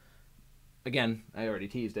 However, again, I already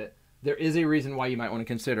teased it. There is a reason why you might want to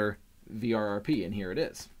consider VRRP, and here it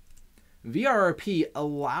is. VRRP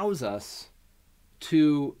allows us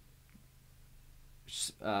to,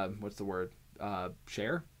 what's the word?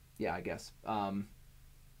 Share? Yeah, I guess. Now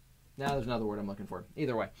there's another word I'm looking for.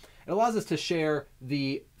 Either way, it allows us to share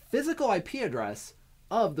the physical IP address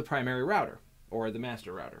of the primary router or the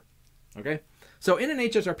master router. Okay, so in an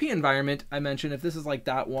HSRP environment, I mentioned if this is like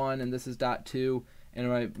 .1 and this is .2,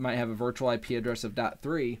 and I might have a virtual IP address of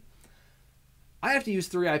 .3, I have to use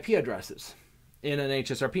 3 IP addresses. In an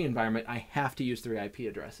HSRP environment, I have to use 3 IP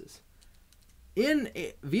addresses. In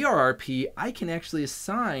VRRP, I can actually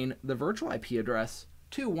assign the virtual IP address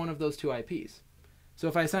to one of those 2 IPs. So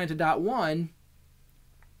if I assign it to .1,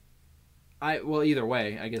 well, either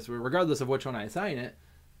way, I guess, regardless of which one I assign it,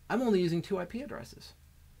 I'm only using 2 IP addresses.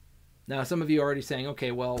 Now, some of you are already saying,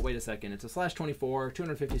 okay, well, wait a second. It's a /24,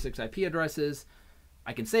 256 IP addresses.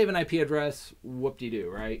 I can save an IP address. Whoop-de-doo,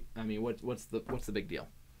 right? I mean, what's the big deal?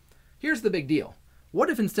 Here's the big deal. What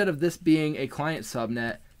if instead of this being a client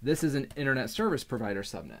subnet, this is an internet service provider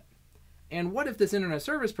subnet? And what if this internet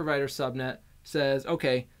service provider subnet says,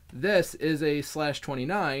 okay, this is a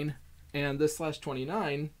 /29, and this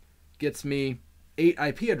 /29 gets me 8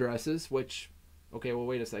 IP addresses, which, okay, well,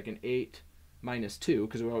 wait a second, 8 minus 2,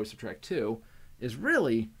 because we always subtract 2, is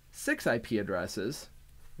really 6 IP addresses.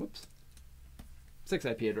 Whoops. 6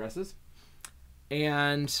 IP addresses.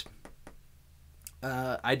 And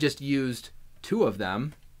I just used 2 of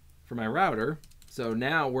them for my router. So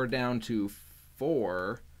now we're down to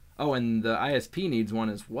 4. Oh, and the ISP needs 1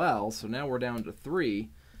 as well. So now we're down to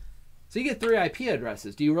 3. So you get 3 IP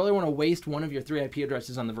addresses. Do you really want to waste one of your 3 IP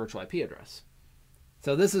addresses on the virtual IP address?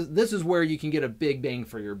 So this is where you can get a big bang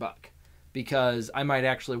for your buck, because I might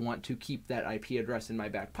actually want to keep that IP address in my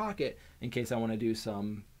back pocket in case I want to do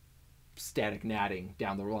some static NATing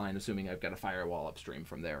down the line, assuming I've got a firewall upstream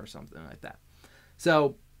from there or something like that.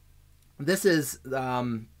 So this is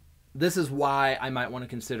why I might want to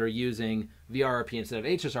consider using VRRP instead of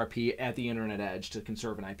HSRP at the internet edge to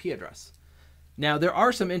conserve an IP address. Now, there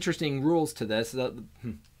are some interesting rules to this.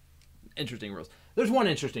 Interesting rules. There's one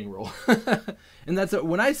interesting rule, and that's that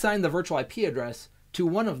when I assign the virtual IP address to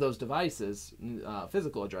one of those devices,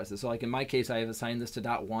 physical addresses, so like in my case, I have assigned this to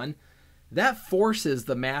 .1, that forces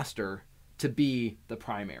the master to be the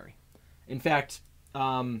primary. In fact,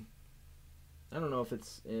 I don't know if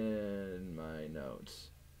it's in my notes.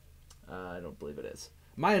 I don't believe it is.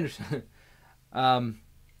 My understanding,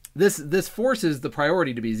 this forces the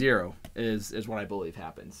priority to be 0 is what I believe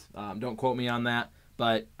happens. Don't quote me on that,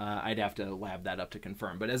 but I'd have to lab that up to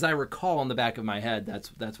confirm. But as I recall in the back of my head,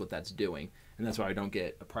 that's what that's doing, and that's why I don't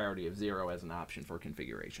get a priority of 0 as an option for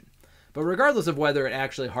configuration. But regardless of whether it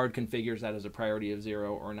actually hard configures that as a priority of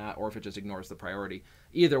 0 or not, or if it just ignores the priority,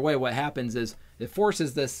 either way, what happens is it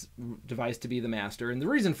forces this device to be the master. And the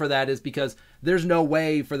reason for that is because there's no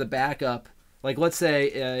way for the backup. Like, let's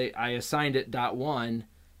say I assigned it .1,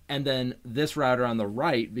 and then this router on the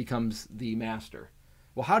right becomes the master.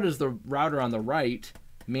 Well, how does the router on the right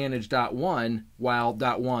manage .1 while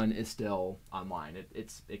 .1 is still online?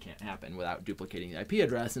 It can't happen without duplicating the IP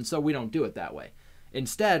address, and so we don't do it that way.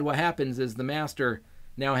 Instead, what happens is the master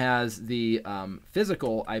now has the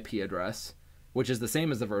physical IP address, which is the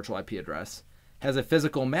same as the virtual IP address, has a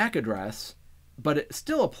physical MAC address, but it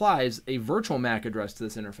still applies a virtual MAC address to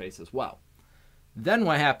this interface as well. Then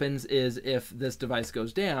what happens is if this device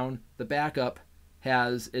goes down, the backup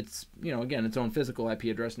has its, again, its own physical IP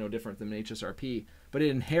address, no different than HSRP, but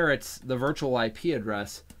it inherits the virtual IP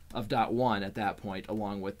address of .1 at that point,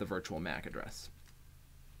 along with the virtual MAC address.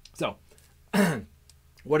 So,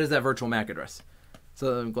 what is that virtual MAC address?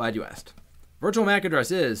 So I'm glad you asked. Virtual MAC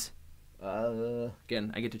address is,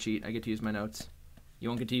 again, I get to cheat. I get to use my notes. You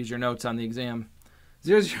won't get to use your notes on the exam.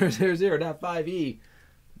 0000.5e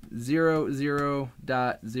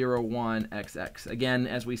 00.01xx. Again,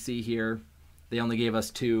 as we see here, they only gave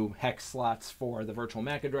us 2 hex slots for the virtual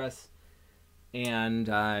MAC address. And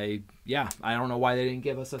I don't know why they didn't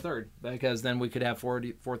give us a third, because then we could have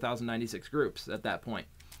 4,096 groups at that point.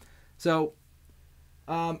 So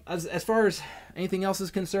as far as anything else is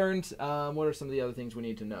concerned, what are some of the other things we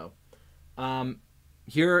need to know?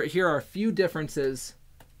 Here are a few differences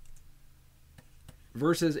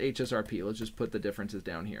versus HSRP. Let's just put the differences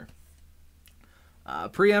down here.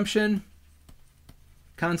 Preemption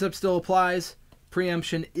concept still applies.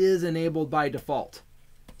 Preemption is enabled by default.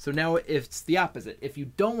 So now it's the opposite. If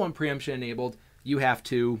you don't want preemption enabled, you have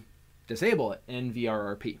to disable it in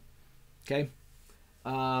VRRP. Okay.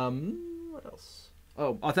 What else?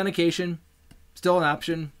 Oh, authentication, still an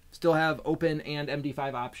option. Still have open and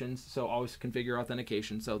MD5 options, so always configure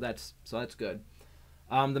authentication. So that's good.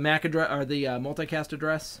 The MAC address, or the multicast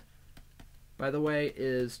address, by the way,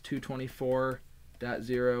 is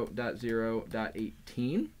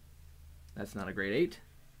 224.0.0.18. That's not a great 8.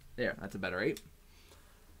 There, that's a better 8.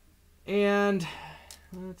 And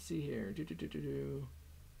let's see here. I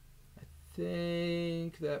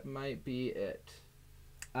think that might be it.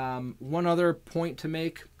 One other point to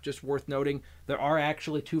make, just worth noting, there are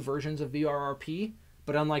actually 2 versions of VRRP,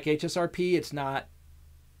 but unlike HSRP, it's not...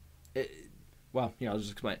 Well, I'll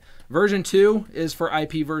just explain it. Version 2 is for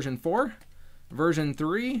IP version 4. Version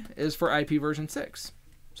 3 is for IP version 6.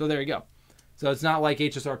 So there you go. So it's not like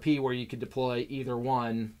HSRP where you could deploy either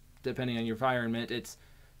one depending on your environment. It's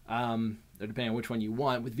depending on which one you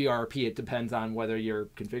want. With VRRP, it depends on whether you're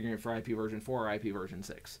configuring it for IP version 4 or IP version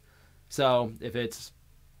 6. So if it's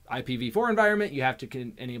IPv4 environment, you have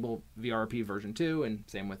to enable VRRP version 2, and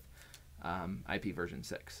same with IP version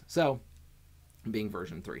 6. So being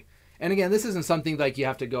version 3. And again, this isn't something like you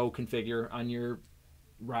have to go configure on your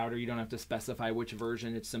router. You don't have to specify which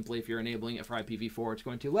version. It's simply if you're enabling it for IPv4, it's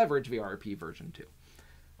going to leverage VRRP version 2.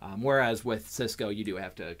 Whereas with Cisco, you do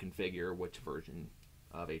have to configure which version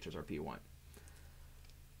of HSRP you want.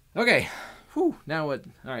 Okay, whew, now what?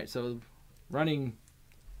 All right, so running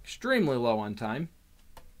extremely low on time.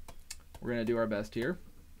 We're going to do our best here.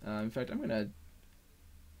 In fact, I'm going to,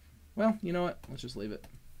 well, you know what? Let's just leave it.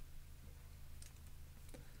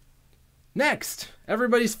 Next,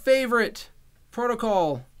 everybody's favorite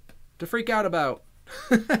protocol to freak out about.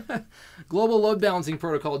 Global Load Balancing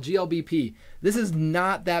Protocol, GLBP. This is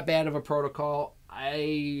not that bad of a protocol.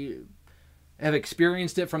 I have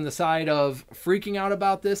experienced it from the side of freaking out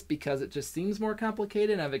about this because it just seems more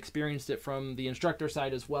complicated. I've experienced it from the instructor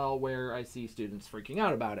side as well, where I see students freaking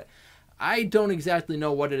out about it. I don't exactly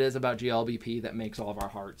know what it is about GLBP that makes all of our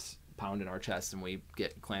hearts pounding our chests and we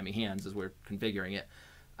get clammy hands as we're configuring it.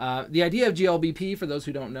 The idea of GLBP, for those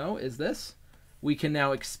who don't know, is this. We can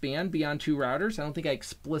now expand beyond 2 routers. I don't think I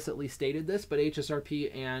explicitly stated this, but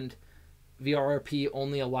HSRP and VRRP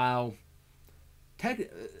only allow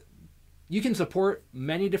you can support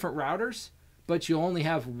many different routers, but you only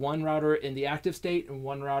have 1 router in the active state and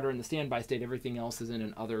 1 router in the standby state. Everything else is in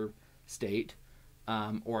an other state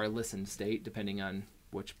or a listened state, depending on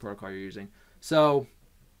which protocol you're using. So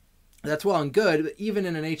that's well and good, but even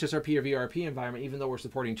in an HSRP or VRRP environment, even though we're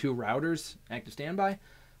supporting 2 routers, active standby,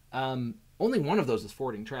 only one of those is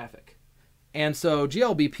forwarding traffic. And so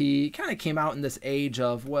GLBP kind of came out in this age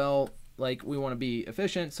of, well, like, we want to be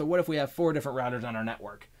efficient, so what if we have 4 different routers on our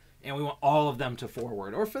network and we want all of them to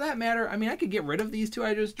forward? Or for that matter, I mean, I could get rid of these 2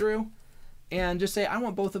 I just drew and just say I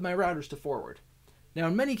want both of my routers to forward. Now,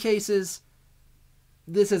 in many cases,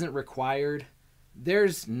 this isn't required.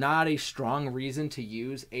 There's not a strong reason to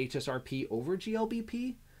use HSRP over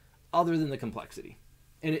GLBP other than the complexity.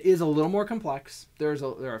 And it is a little more complex. There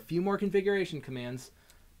are a few more configuration commands,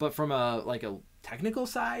 but from a technical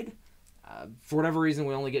side, for whatever reason,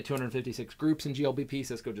 we only get 256 groups in GLBP.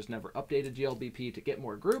 Cisco just never updated GLBP to get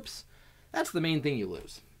more groups. That's the main thing you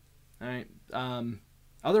lose. All right.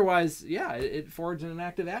 Otherwise, yeah, it forwards in an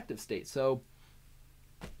active state. So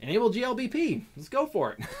enable GLBP. Let's go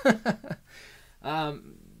for it.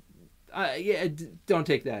 Yeah, don't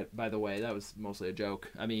take that, by the way. That was mostly a joke.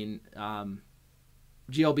 I mean,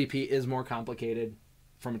 GLBP is more complicated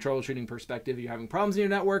from a troubleshooting perspective. If you're having problems in your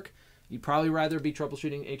network, you'd probably rather be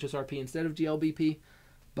troubleshooting HSRP instead of GLBP.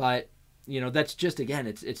 But, you know, that's just, again,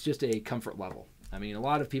 it's just a comfort level. I mean, a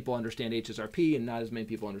lot of people understand HSRP and not as many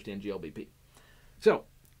people understand GLBP. So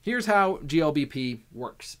here's how GLBP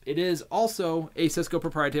works. It is also a Cisco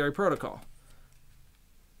proprietary protocol.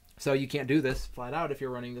 So you can't do this flat out if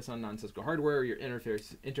you're running this on non-Cisco hardware or you're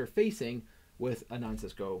interfacing with a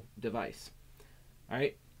non-Cisco device. All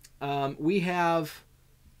right. We have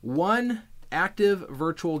 1 active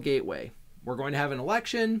virtual gateway. We're going to have an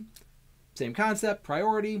election, same concept,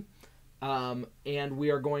 priority, and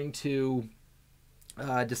we are going to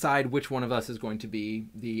decide which one of us is going to be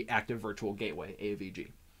the active virtual gateway,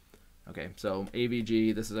 AVG. Okay, so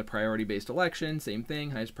AVG, this is a priority-based election, same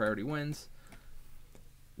thing, highest priority wins.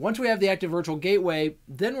 Once we have the active virtual gateway,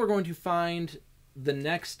 then we're going to find the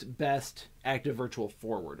next best active virtual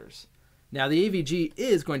forwarders. Now, the AVG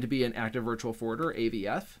is going to be an active virtual forwarder,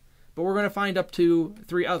 AVF, but we're going to find up to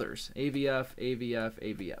 3 others, AVF, AVF,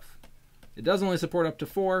 AVF. It does only support up to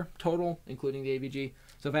 4 total, including the AVG.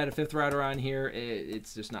 So if I had a 5th router on here,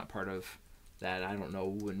 it's just not part of that. I don't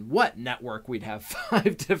know in what network we'd have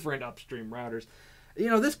 5 different upstream routers. You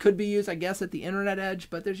know, this could be used, I guess, at the internet edge,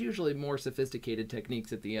 but there's usually more sophisticated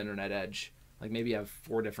techniques at the internet edge. Like maybe you have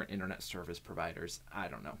 4 different internet service providers. I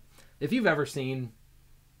don't know. If you've ever seen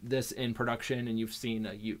this in production and you've seen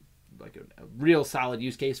a real solid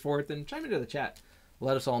use case for it, then chime into the chat.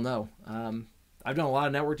 Let us all know. I've done a lot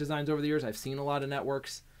of network designs over the years. I've seen a lot of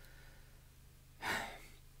networks.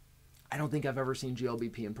 I don't think I've ever seen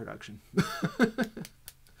GLBP in production.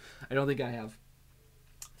 I don't think I have.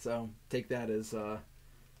 So take that as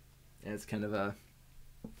kind of a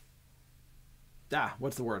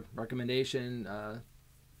what's the word? Recommendation.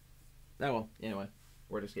 Well, anyway,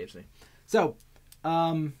 word escapes me. So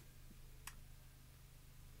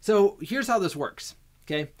so here's how this works.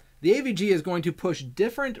 Okay, the AVG is going to push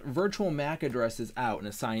different virtual MAC addresses out and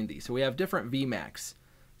assign these. So we have different VMACs.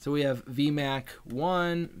 So we have VMAC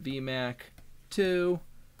 1, VMAC 2,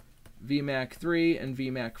 VMAC 3, and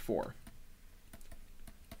VMAC 4.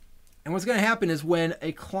 And what's going to happen is when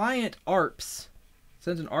a client ARPs,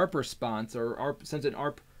 sends an ARP response or sends an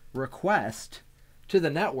ARP request to the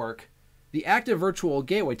network, the active virtual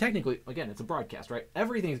gateway, technically, again, it's a broadcast, right?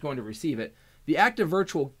 Everything's going to receive it. The active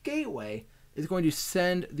virtual gateway is going to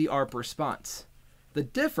send the ARP response. The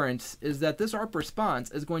difference is that this ARP response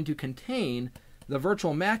is going to contain the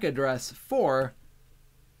virtual MAC address for,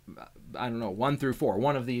 I don't know, 1 through 4,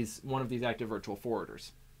 one of these active virtual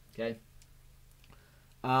forwarders. Okay.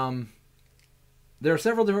 There are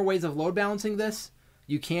several different ways of load balancing this.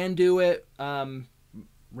 You can do it well,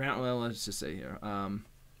 let's just say here,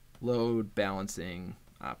 load balancing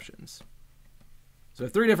options. So we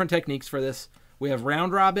have 3 different techniques for this. We have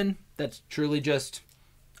round robin. That's truly just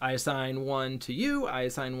I assign 1 to you, I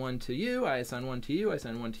assign 1 to you, I assign 1 to you, I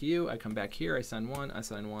assign 1 to you, I come back here, I assign 1, I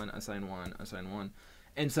assign 1, I assign 1, I assign 1.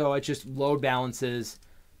 And so it just load balances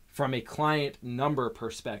from a client number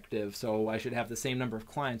perspective. So I should have the same number of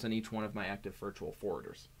clients on each one of my active virtual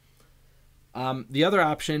forwarders. The other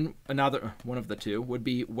option, another one of the 2, would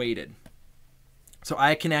be weighted. So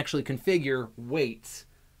I can actually configure weights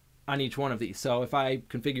on each one of these. So if I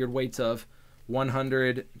configured weights of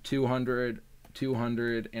 100, 200,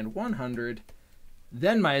 200, and 100,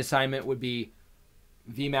 then my assignment would be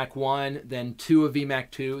VMAC 1, then 2 of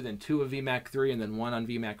VMAC 2, then 2 of VMAC 3, and then 1 on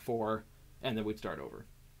VMAC 4, and then we'd start over.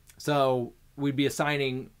 So we'd be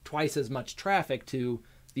assigning twice as much traffic to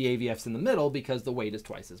the AVFs in the middle because the weight is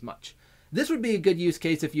twice as much. This would be a good use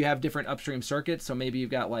case if you have different upstream circuits. So maybe you've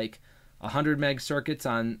got like 100 meg circuits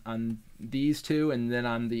on these two, and then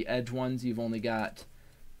on the edge ones you've only got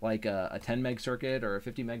like a 10 meg circuit or a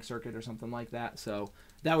 50 meg circuit or something like that. So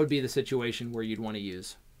that would be the situation where you'd want to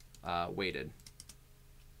use weighted.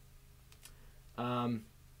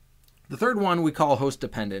 The third one we call host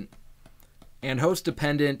dependent, and host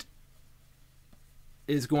dependent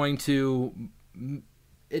is going to,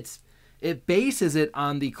 it bases it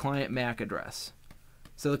on the client MAC address.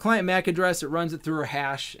 So the client MAC address, it runs it through a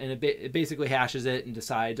hash, and it basically hashes it and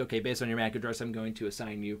decides, okay, based on your MAC address, I'm going to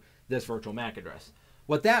assign you this virtual MAC address.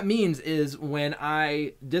 What that means is when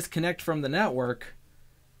I disconnect from the network,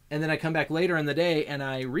 and then I come back later in the day and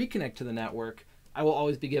I reconnect to the network, I will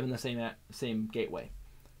always be given the same gateway.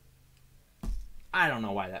 I don't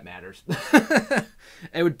know why that matters.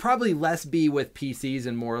 It would probably less be with PCs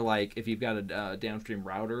and more like if you've got a downstream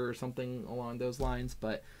router or something along those lines.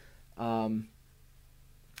 But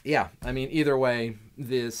yeah, I mean, either way,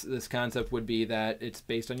 this concept would be that it's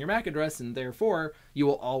based on your MAC address, and therefore you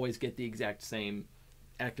will always get the exact same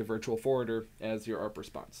active virtual forwarder as your ARP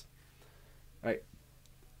response. All right,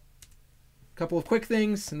 a couple of quick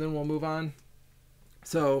things, and then we'll move on.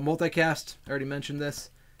 So multicast, I already mentioned this.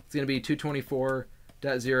 It's going to be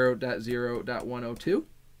 224.0.0.102.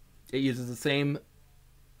 It uses the same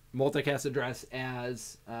multicast address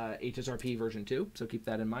as HSRP version 2, so keep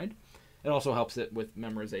that in mind. It also helps it with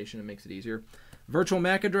memorization and makes it easier. Virtual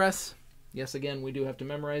MAC address, yes, again, we do have to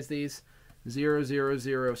memorize these.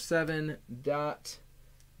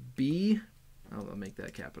 0007.B, I'll make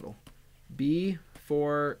that capital,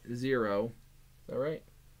 B40, is that right?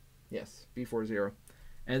 Yes, B40.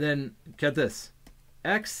 And then, get this,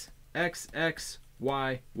 X, X, X,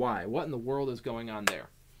 Y, Y. What in the world is going on there?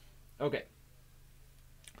 Okay.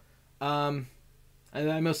 I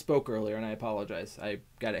misspoke earlier, and I apologize. I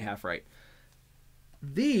got it half right.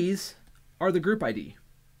 These are the group ID.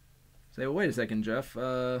 Say, well, wait a second, Jeff.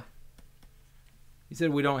 You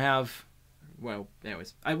said we don't have... Well,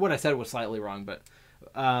 anyways, what I said was slightly wrong, but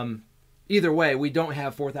either way, we don't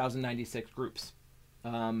have 4,096 groups.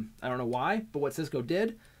 I don't know why, but what Cisco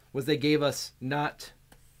did was they gave us not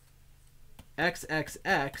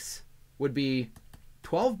XXX would be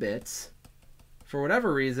 12 bits. For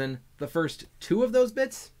whatever reason, the first 2 of those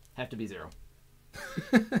bits have to be 0.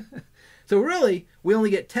 So really, we only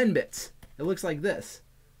get 10 bits. It looks like this.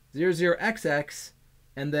 00XX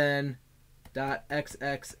and then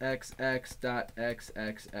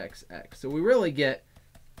 .xxxx.xxxx. So we really get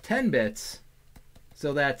 10 bits.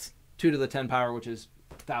 So that's 2 to the 10 power, which is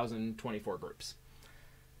 1,024 groups.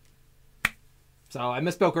 So I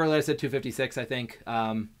misspoke earlier. I said 256, I think.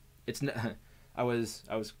 I was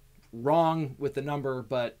wrong with the number,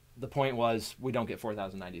 but the point was we don't get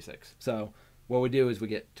 4,096. So what we do is we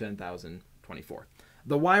get 10,024.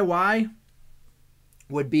 The YY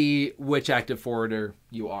would be which active forwarder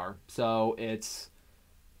you are. So it's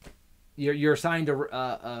you're assigned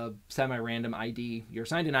a semi-random ID. You're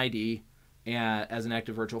assigned an ID as an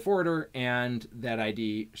active virtual forwarder, and that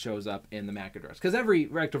ID shows up in the MAC address. Because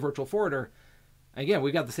every active virtual forwarder, again,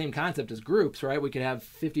 we've got the same concept as groups, right? We could have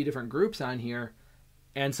 50 different groups on here.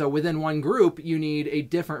 And so within one group, you need a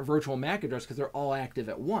different virtual MAC address because they're all active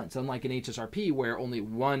at once. Unlike an HSRP where only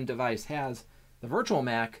one device has the virtual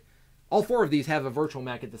MAC, all 4 of these have a virtual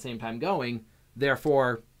MAC at the same time going.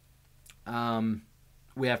 Therefore,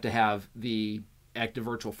 we have to have the active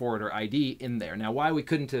virtual forwarder ID in there. Now, why we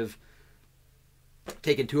couldn't have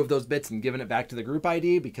taken 2 of those bits and given it back to the group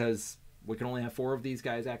ID, because we can only have 4 of these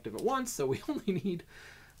guys active at once, so we only need,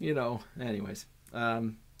 anyways. I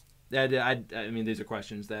mean, these are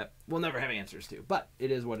questions that we'll never have answers to, but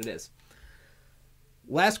it is what it is.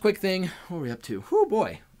 Last quick thing, what are we up to? Oh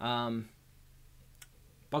boy.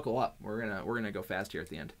 Buckle up. We're gonna go fast here at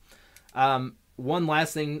the end. One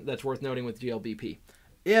last thing that's worth noting with GLBP.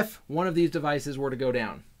 If one of these devices were to go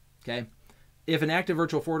down, okay? If an active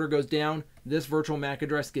virtual forwarder goes down, this virtual MAC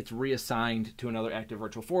address gets reassigned to another active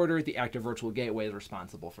virtual forwarder. The active virtual gateway is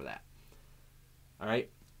responsible for that. All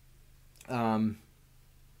right?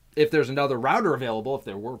 If there's another router available, if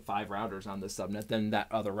there were 5 routers on this subnet, then that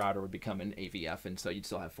other router would become an AVF, and so you'd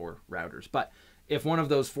still have 4 routers. But if one of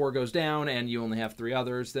those 4 goes down and you only have 3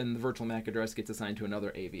 others, then the virtual MAC address gets assigned to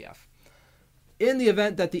another AVF. In the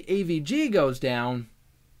event that the AVG goes down,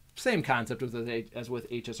 same concept as with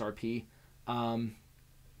HSRP.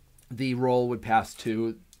 The role would pass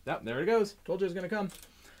to, oh, there it goes. Told you it was going to come.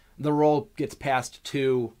 The role gets passed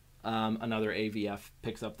to another AVF,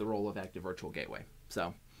 picks up the role of Active Virtual Gateway.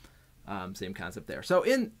 So same concept there. So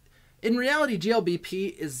in reality,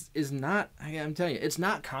 GLBP is not, I'm telling you, it's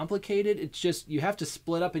not complicated. It's just you have to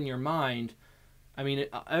split up in your mind. I mean,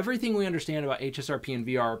 everything we understand about HSRP and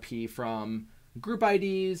VRRP, from group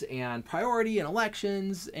IDs and priority and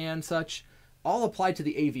elections and such, all apply to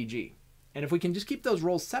the AVG. And if we can just keep those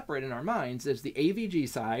roles separate in our minds, it's the AVG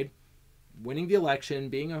side, winning the election,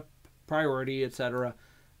 being a priority, etc.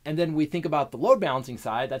 And then we think about the load balancing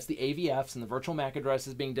side, that's the AVFs and the virtual MAC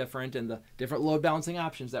addresses being different and the different load balancing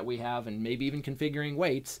options that we have, and maybe even configuring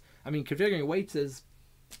weights. I mean, configuring weights is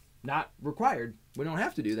not required. We don't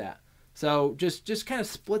have to do that. So just kind of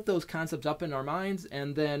split those concepts up in our minds,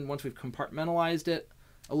 and then once we've compartmentalized it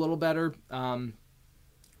a little better,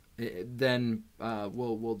 then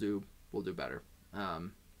we'll do better,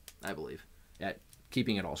 I believe, at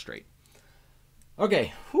keeping it all straight.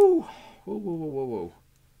 Okay. Whew. Whoa.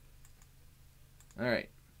 All right.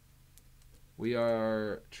 We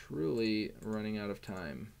are truly running out of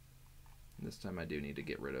time. This time I do need to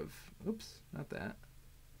get rid of, oops, not that.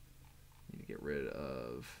 I need to get rid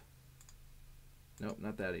of, nope,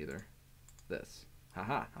 not that either. This. Ha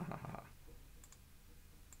ha.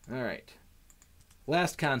 All right.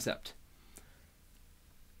 Last concept.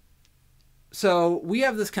 So we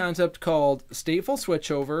have this concept called stateful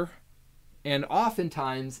switchover, and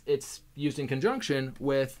oftentimes it's used in conjunction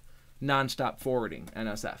with nonstop forwarding,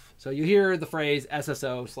 NSF. So you hear the phrase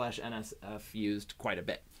SSO/NSF used quite a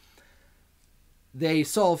bit. They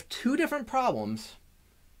solve two different problems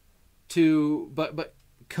but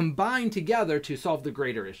combine together to solve the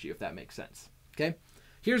greater issue, if that makes sense. Okay?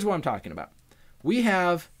 Here's what I'm talking about. We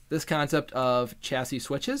have this concept of chassis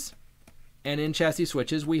switches, and in chassis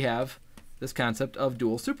switches we have this concept of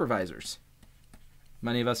dual supervisors.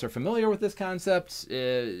 Many of us are familiar with this concept.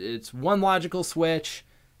 It's one logical switch,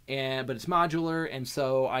 but it's modular, and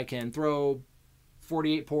so I can throw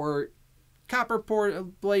 48 port copper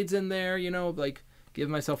port blades in there, you know, like give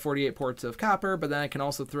myself 48 ports of copper, but then I can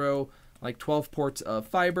also throw like 12 ports of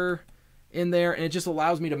fiber in there, and it just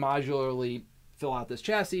allows me to modularly fill out this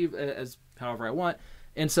chassis as however I want.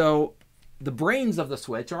 And so the brains of the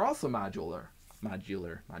switch are also modular.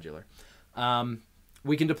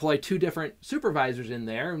 We can deploy two different supervisors in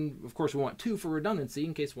there, and of course we want two for redundancy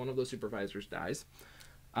in case one of those supervisors dies.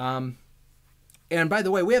 And by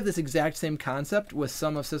the way, we have this exact same concept with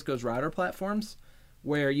some of Cisco's router platforms,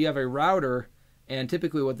 where you have a router, and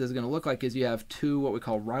typically what this is going to look like is you have two what we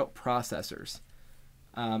call route processors.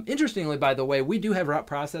 Interestingly, by the way, we do have route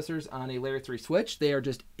processors on a layer 3 switch. They are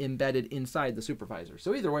just embedded inside the supervisor.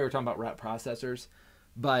 So either way, we're talking about route processors,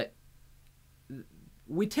 but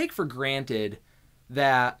we take for granted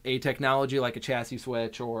that a technology like a chassis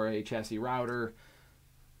switch or a chassis router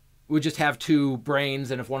would just have two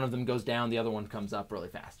brains, and if one of them goes down, the other one comes up really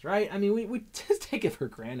fast, right? I mean, we just take it for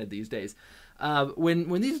granted these days.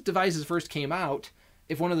 When these devices first came out,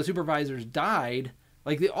 if one of the supervisors died,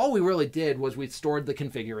 like all we really did was we stored the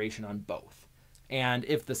configuration on both. And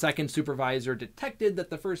if the second supervisor detected that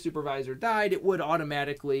the first supervisor died, it would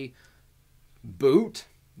automatically boot,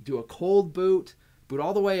 do a cold boot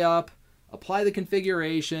all the way up, apply the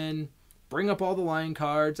configuration, bring up all the line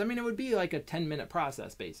cards. I mean, it would be like a 10-minute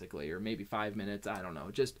process basically, or maybe 5 minutes. I don't know.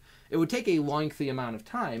 It would take a lengthy amount of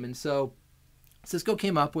time. And so Cisco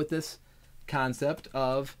came up with this concept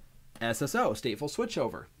of SSO, stateful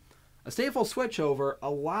switchover. A stateful switchover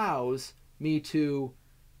allows me to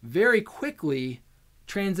very quickly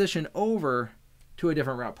transition over to a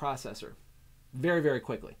different route processor. Very, very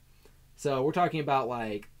quickly. So we're talking about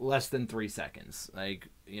like less than 3 seconds. Like,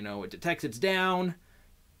 you know, it detects it's down.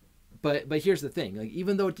 But here's the thing. Like,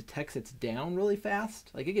 even though it detects it's down really fast,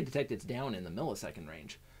 like it can detect it's down in the millisecond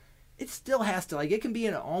range, it still has to, like, it can be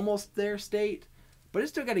in an almost there state, but it's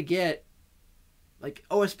still got to get like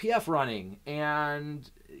OSPF running and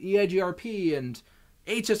EIGRP and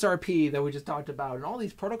HSRP that we just talked about, and all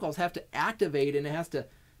these protocols have to activate, and it has to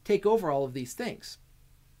take over all of these things.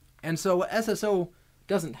 And so what SSO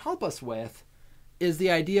doesn't help us with is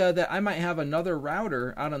the idea that I might have another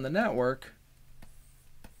router out on the network,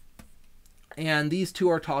 and these two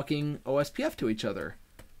are talking OSPF to each other,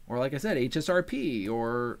 or like I said, HSRP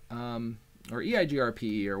or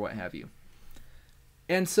EIGRP or what have you.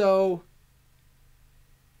 And so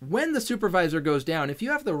when the supervisor goes down, if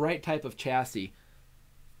you have the right type of chassis,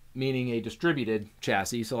 meaning a distributed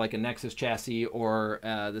chassis, so like a Nexus chassis or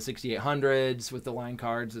the 6800s with the line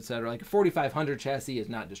cards, etc. Like a 4500 chassis is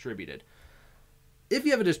not distributed. if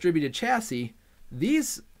you have a distributed chassis,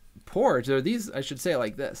 these ports, or these, I should say it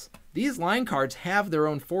like this, these line cards have their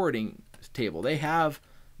own forwarding table. They have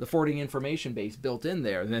the forwarding information base built in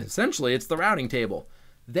there. And essentially, it's the routing table.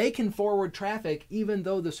 They can forward traffic even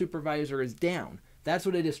though the supervisor is down. That's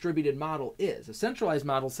what a distributed model is. A centralized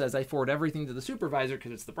model says I forward everything to the supervisor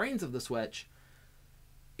because it's the brains of the switch,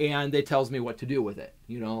 and it tells me what to do with it.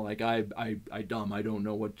 You know, like I don't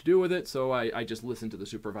know what to do with it, so I just listen to the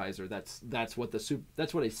supervisor. That's what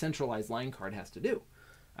a centralized line card has to do.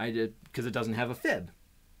 Because it doesn't have a fib.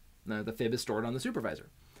 Now, the fib is stored on the supervisor.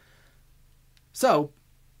 So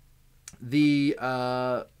the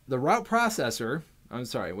route processor. I'm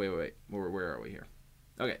sorry. Wait. Where are we here?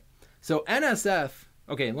 Okay. So NSF.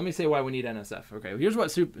 Okay. Let me say why we need NSF. Okay. Here's what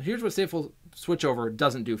stateful switchover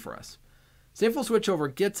doesn't do for us. Stateful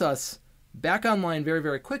switchover gets us back online very,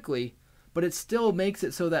 very quickly, but it still makes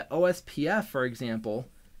it so that OSPF, for example,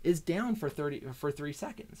 is down for 3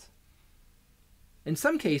 seconds. In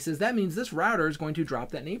some cases, that means this router is going to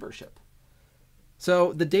drop that neighborship.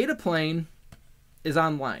 So the data plane is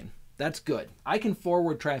online. That's good. I can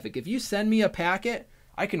forward traffic. If you send me a packet,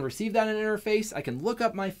 I can receive that in an interface. I can look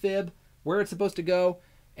up my fib, where it's supposed to go,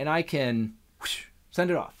 and I can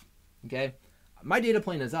send it off. Okay? My data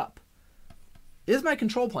plane is up. Is my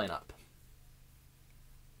control plane up?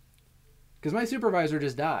 Because my supervisor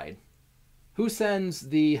just died. Who sends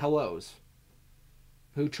the hellos?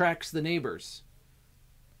 Who tracks the neighbors?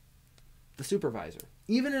 The supervisor.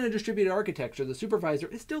 Even in a distributed architecture, the supervisor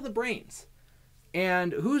is still the brains.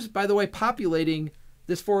 And who's, by the way, populating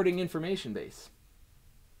this forwarding information base?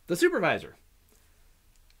 The supervisor.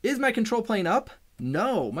 Is my control plane up?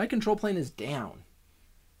 No, my control plane is down.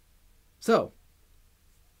 So,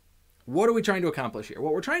 what are we trying to accomplish here?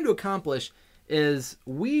 What we're trying to accomplish is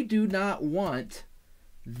we do not want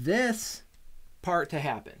this part to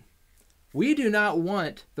happen. We do not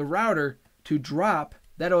want the router to drop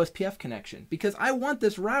that OSPF connection, because I want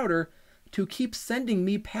this router to keep sending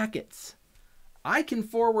me packets. I can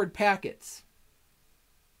forward packets.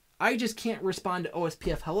 I just can't respond to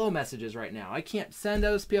OSPF hello messages right now. I can't send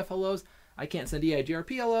OSPF hellos. I can't send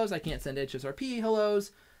EIGRP hellos. I can't send HSRP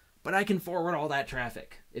hellos, but I can forward all that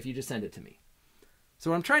traffic if you just send it to me.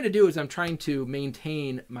 So what I'm trying to do is I'm trying to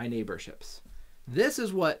maintain my neighborships. This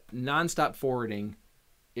is what nonstop forwarding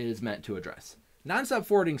is meant to address. Nonstop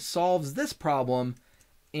forwarding solves this problem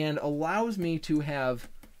and allows me to have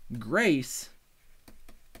grace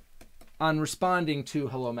on responding to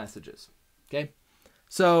hello messages. Okay,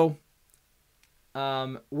 so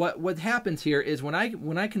what happens here is when I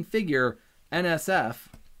configure NSF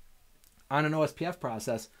on an OSPF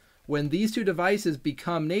process, when these two devices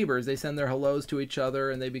become neighbors, they send their hellos to each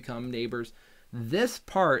other and they become neighbors. This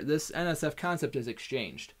part, this NSF concept, is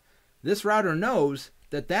exchanged. This router knows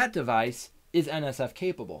that that device is NSF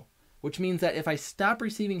capable, which means that if I stop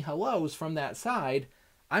receiving hellos from that side,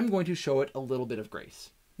 I'm going to show it a little bit of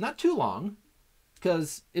grace. Not too long,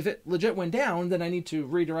 because if it legit went down, then I need to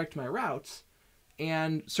redirect my routes.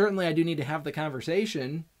 And certainly I do need to have the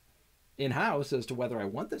conversation in-house as to whether I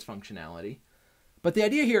want this functionality. But the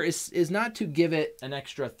idea here is not to give it an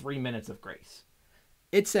extra 3 minutes of grace.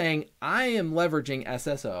 It's saying I am leveraging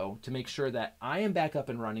SSO to make sure that I am back up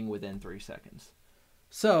and running within 3 seconds.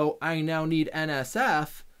 So I now need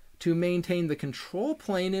NSF to maintain the control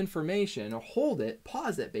plane information, or hold it,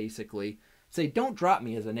 pause it basically, say don't drop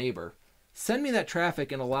me as a neighbor, send me that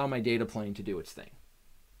traffic and allow my data plane to do its thing.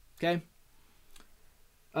 Okay?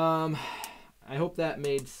 I hope that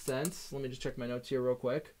made sense. Let me just check my notes here real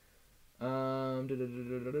quick.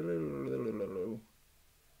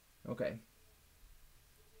 Okay.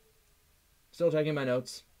 Still checking my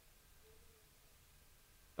notes.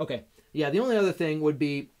 Okay. Yeah, the only other thing would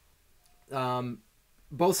be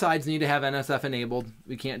both sides need to have NSF enabled.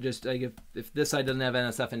 We can't just, like, if this side doesn't have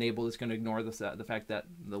NSF enabled, it's going to ignore the fact that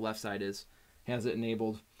the left side has it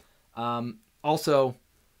enabled. Also,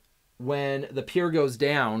 when the peer goes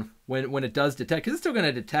down, when it does detect, because it's still going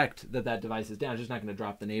to detect that that device is down, it's just not going to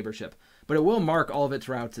drop the neighborship, but it will mark all of its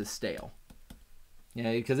routes as stale.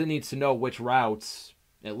 Yeah, because it needs to know which routes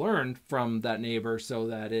it learned from that neighbor so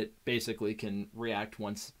that it basically can react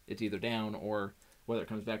once it's either down or whether it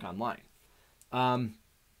comes back online.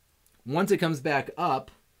 Once it comes back up,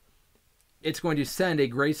 it's going to send a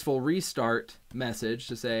graceful restart message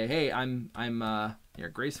to say, hey, I'm here,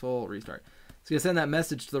 graceful restart. It's going to send that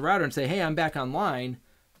message to the router and say, hey, I'm back online.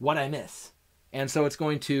 What'd I miss? And so it's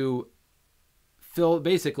going to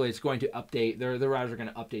basically it's going to update, the routers are going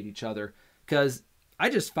to update each other, because I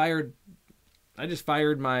just fired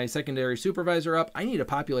my secondary supervisor up. I need to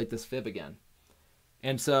populate this fib again.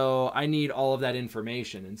 And so I need all of that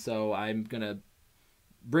information. And so I'm going to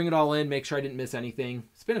bring it all in, make sure I didn't miss anything.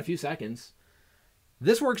 It's been a few seconds.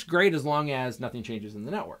 This works great as long as nothing changes in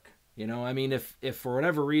the network. You know, I mean, if for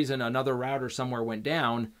whatever reason another router somewhere went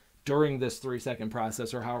down during this 3-second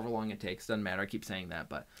process or however long it takes, doesn't matter, I keep saying that,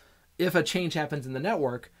 but if a change happens in the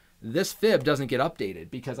network, this fib doesn't get updated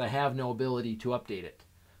because I have no ability to update it.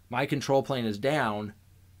 My control plane is down.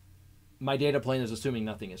 My data plane is assuming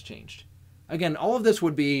nothing has changed. Again, all of this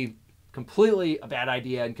would be completely a bad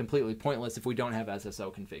idea and completely pointless if we don't have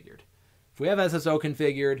SSO configured. If we have SSO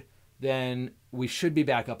configured, then we should be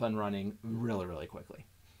back up and running really, really quickly.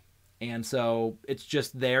 And so it's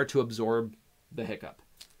just there to absorb the hiccup.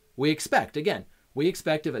 We expect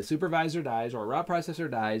if a supervisor dies or a route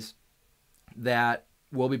processor dies, that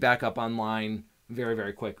we'll be back up online very,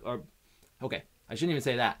 very quick. Or, okay, I shouldn't even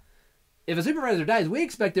say that. If a supervisor dies, we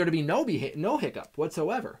expect there to be no hiccup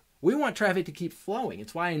whatsoever. We want traffic to keep flowing.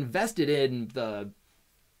 It's why I invested in the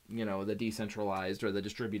decentralized or the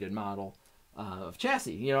distributed model of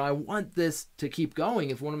chassis. You know, I want this to keep going.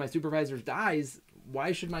 If one of my supervisors dies,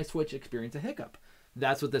 why should my switch experience a hiccup?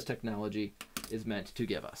 That's what this technology is meant to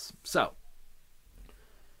give us. So,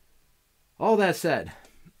 all that said,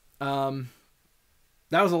 that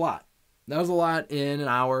was a lot. That was a lot in an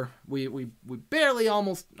hour. We barely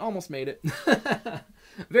almost made it.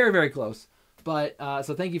 Very, very close. But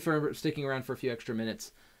so thank you for sticking around for a few extra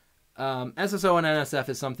minutes. SSO and NSF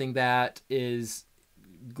is something that is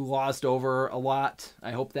glossed over a lot.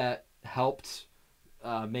 I hope that helped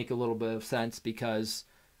make a little bit of sense, because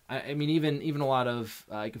I mean, even a lot of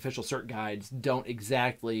like official cert guides don't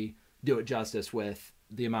exactly do it justice with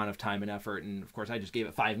the amount of time and effort. And of course, I just gave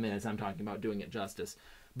it 5 minutes. I'm talking about doing it justice.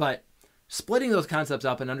 But splitting those concepts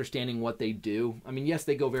up and understanding what they do, I mean, yes,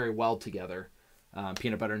 they go very well together.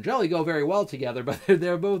 Peanut butter and jelly go very well together, but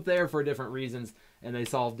they're both there for different reasons, and they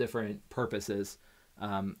solve different purposes.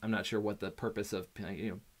 I'm not sure what the purpose of,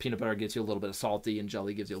 peanut butter gives you a little bit of salty and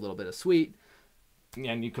jelly gives you a little bit of sweet,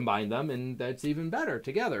 and you combine them and that's even better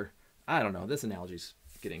together. I don't know. This analogy's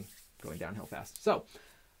going downhill fast. So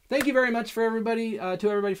thank you very much for everybody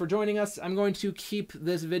for joining us. I'm going to keep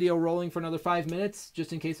this video rolling for another 5 minutes,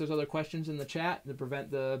 just in case there's other questions in the chat to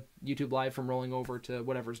prevent the YouTube live from rolling over to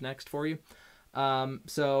whatever's next for you.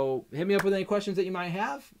 So hit me up with any questions that you might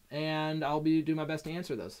have, and I'll do my best to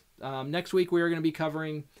answer those. Next week we are going to be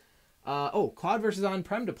covering cloud versus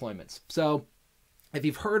on-prem deployments. So if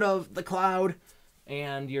you've heard of the cloud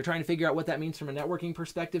and you're trying to figure out what that means from a networking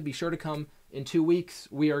perspective, be sure to come in 2 weeks.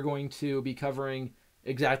 We are going to be covering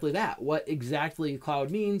exactly that, what exactly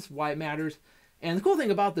cloud means, why it matters. And the cool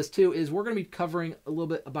thing about this too is we're going to be covering a little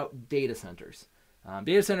bit about data centers.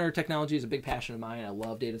 Data center technology is a big passion of mine. I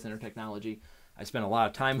love data center technology. I spent a lot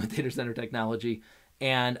of time with data center technology,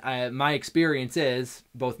 and my experience is,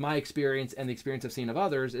 both my experience and the experience I've seen of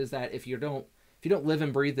others, is that if you don't live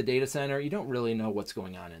and breathe the data center, you don't really know what's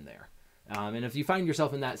going on in there. And if you find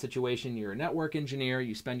yourself in that situation, you're a network engineer,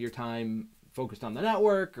 you spend your time focused on the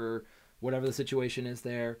network or whatever the situation is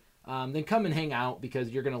there, then come and hang out, because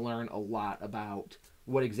you're going to learn a lot about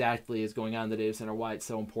what exactly is going on in the data center, why it's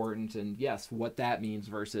so important, and yes, what that means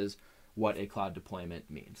versus what a cloud deployment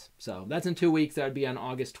means. So that's in 2 weeks. That would be on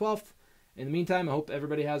August 12th. In the meantime, I hope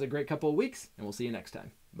everybody has a great couple of weeks, and we'll see you next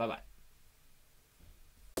time. Bye-bye.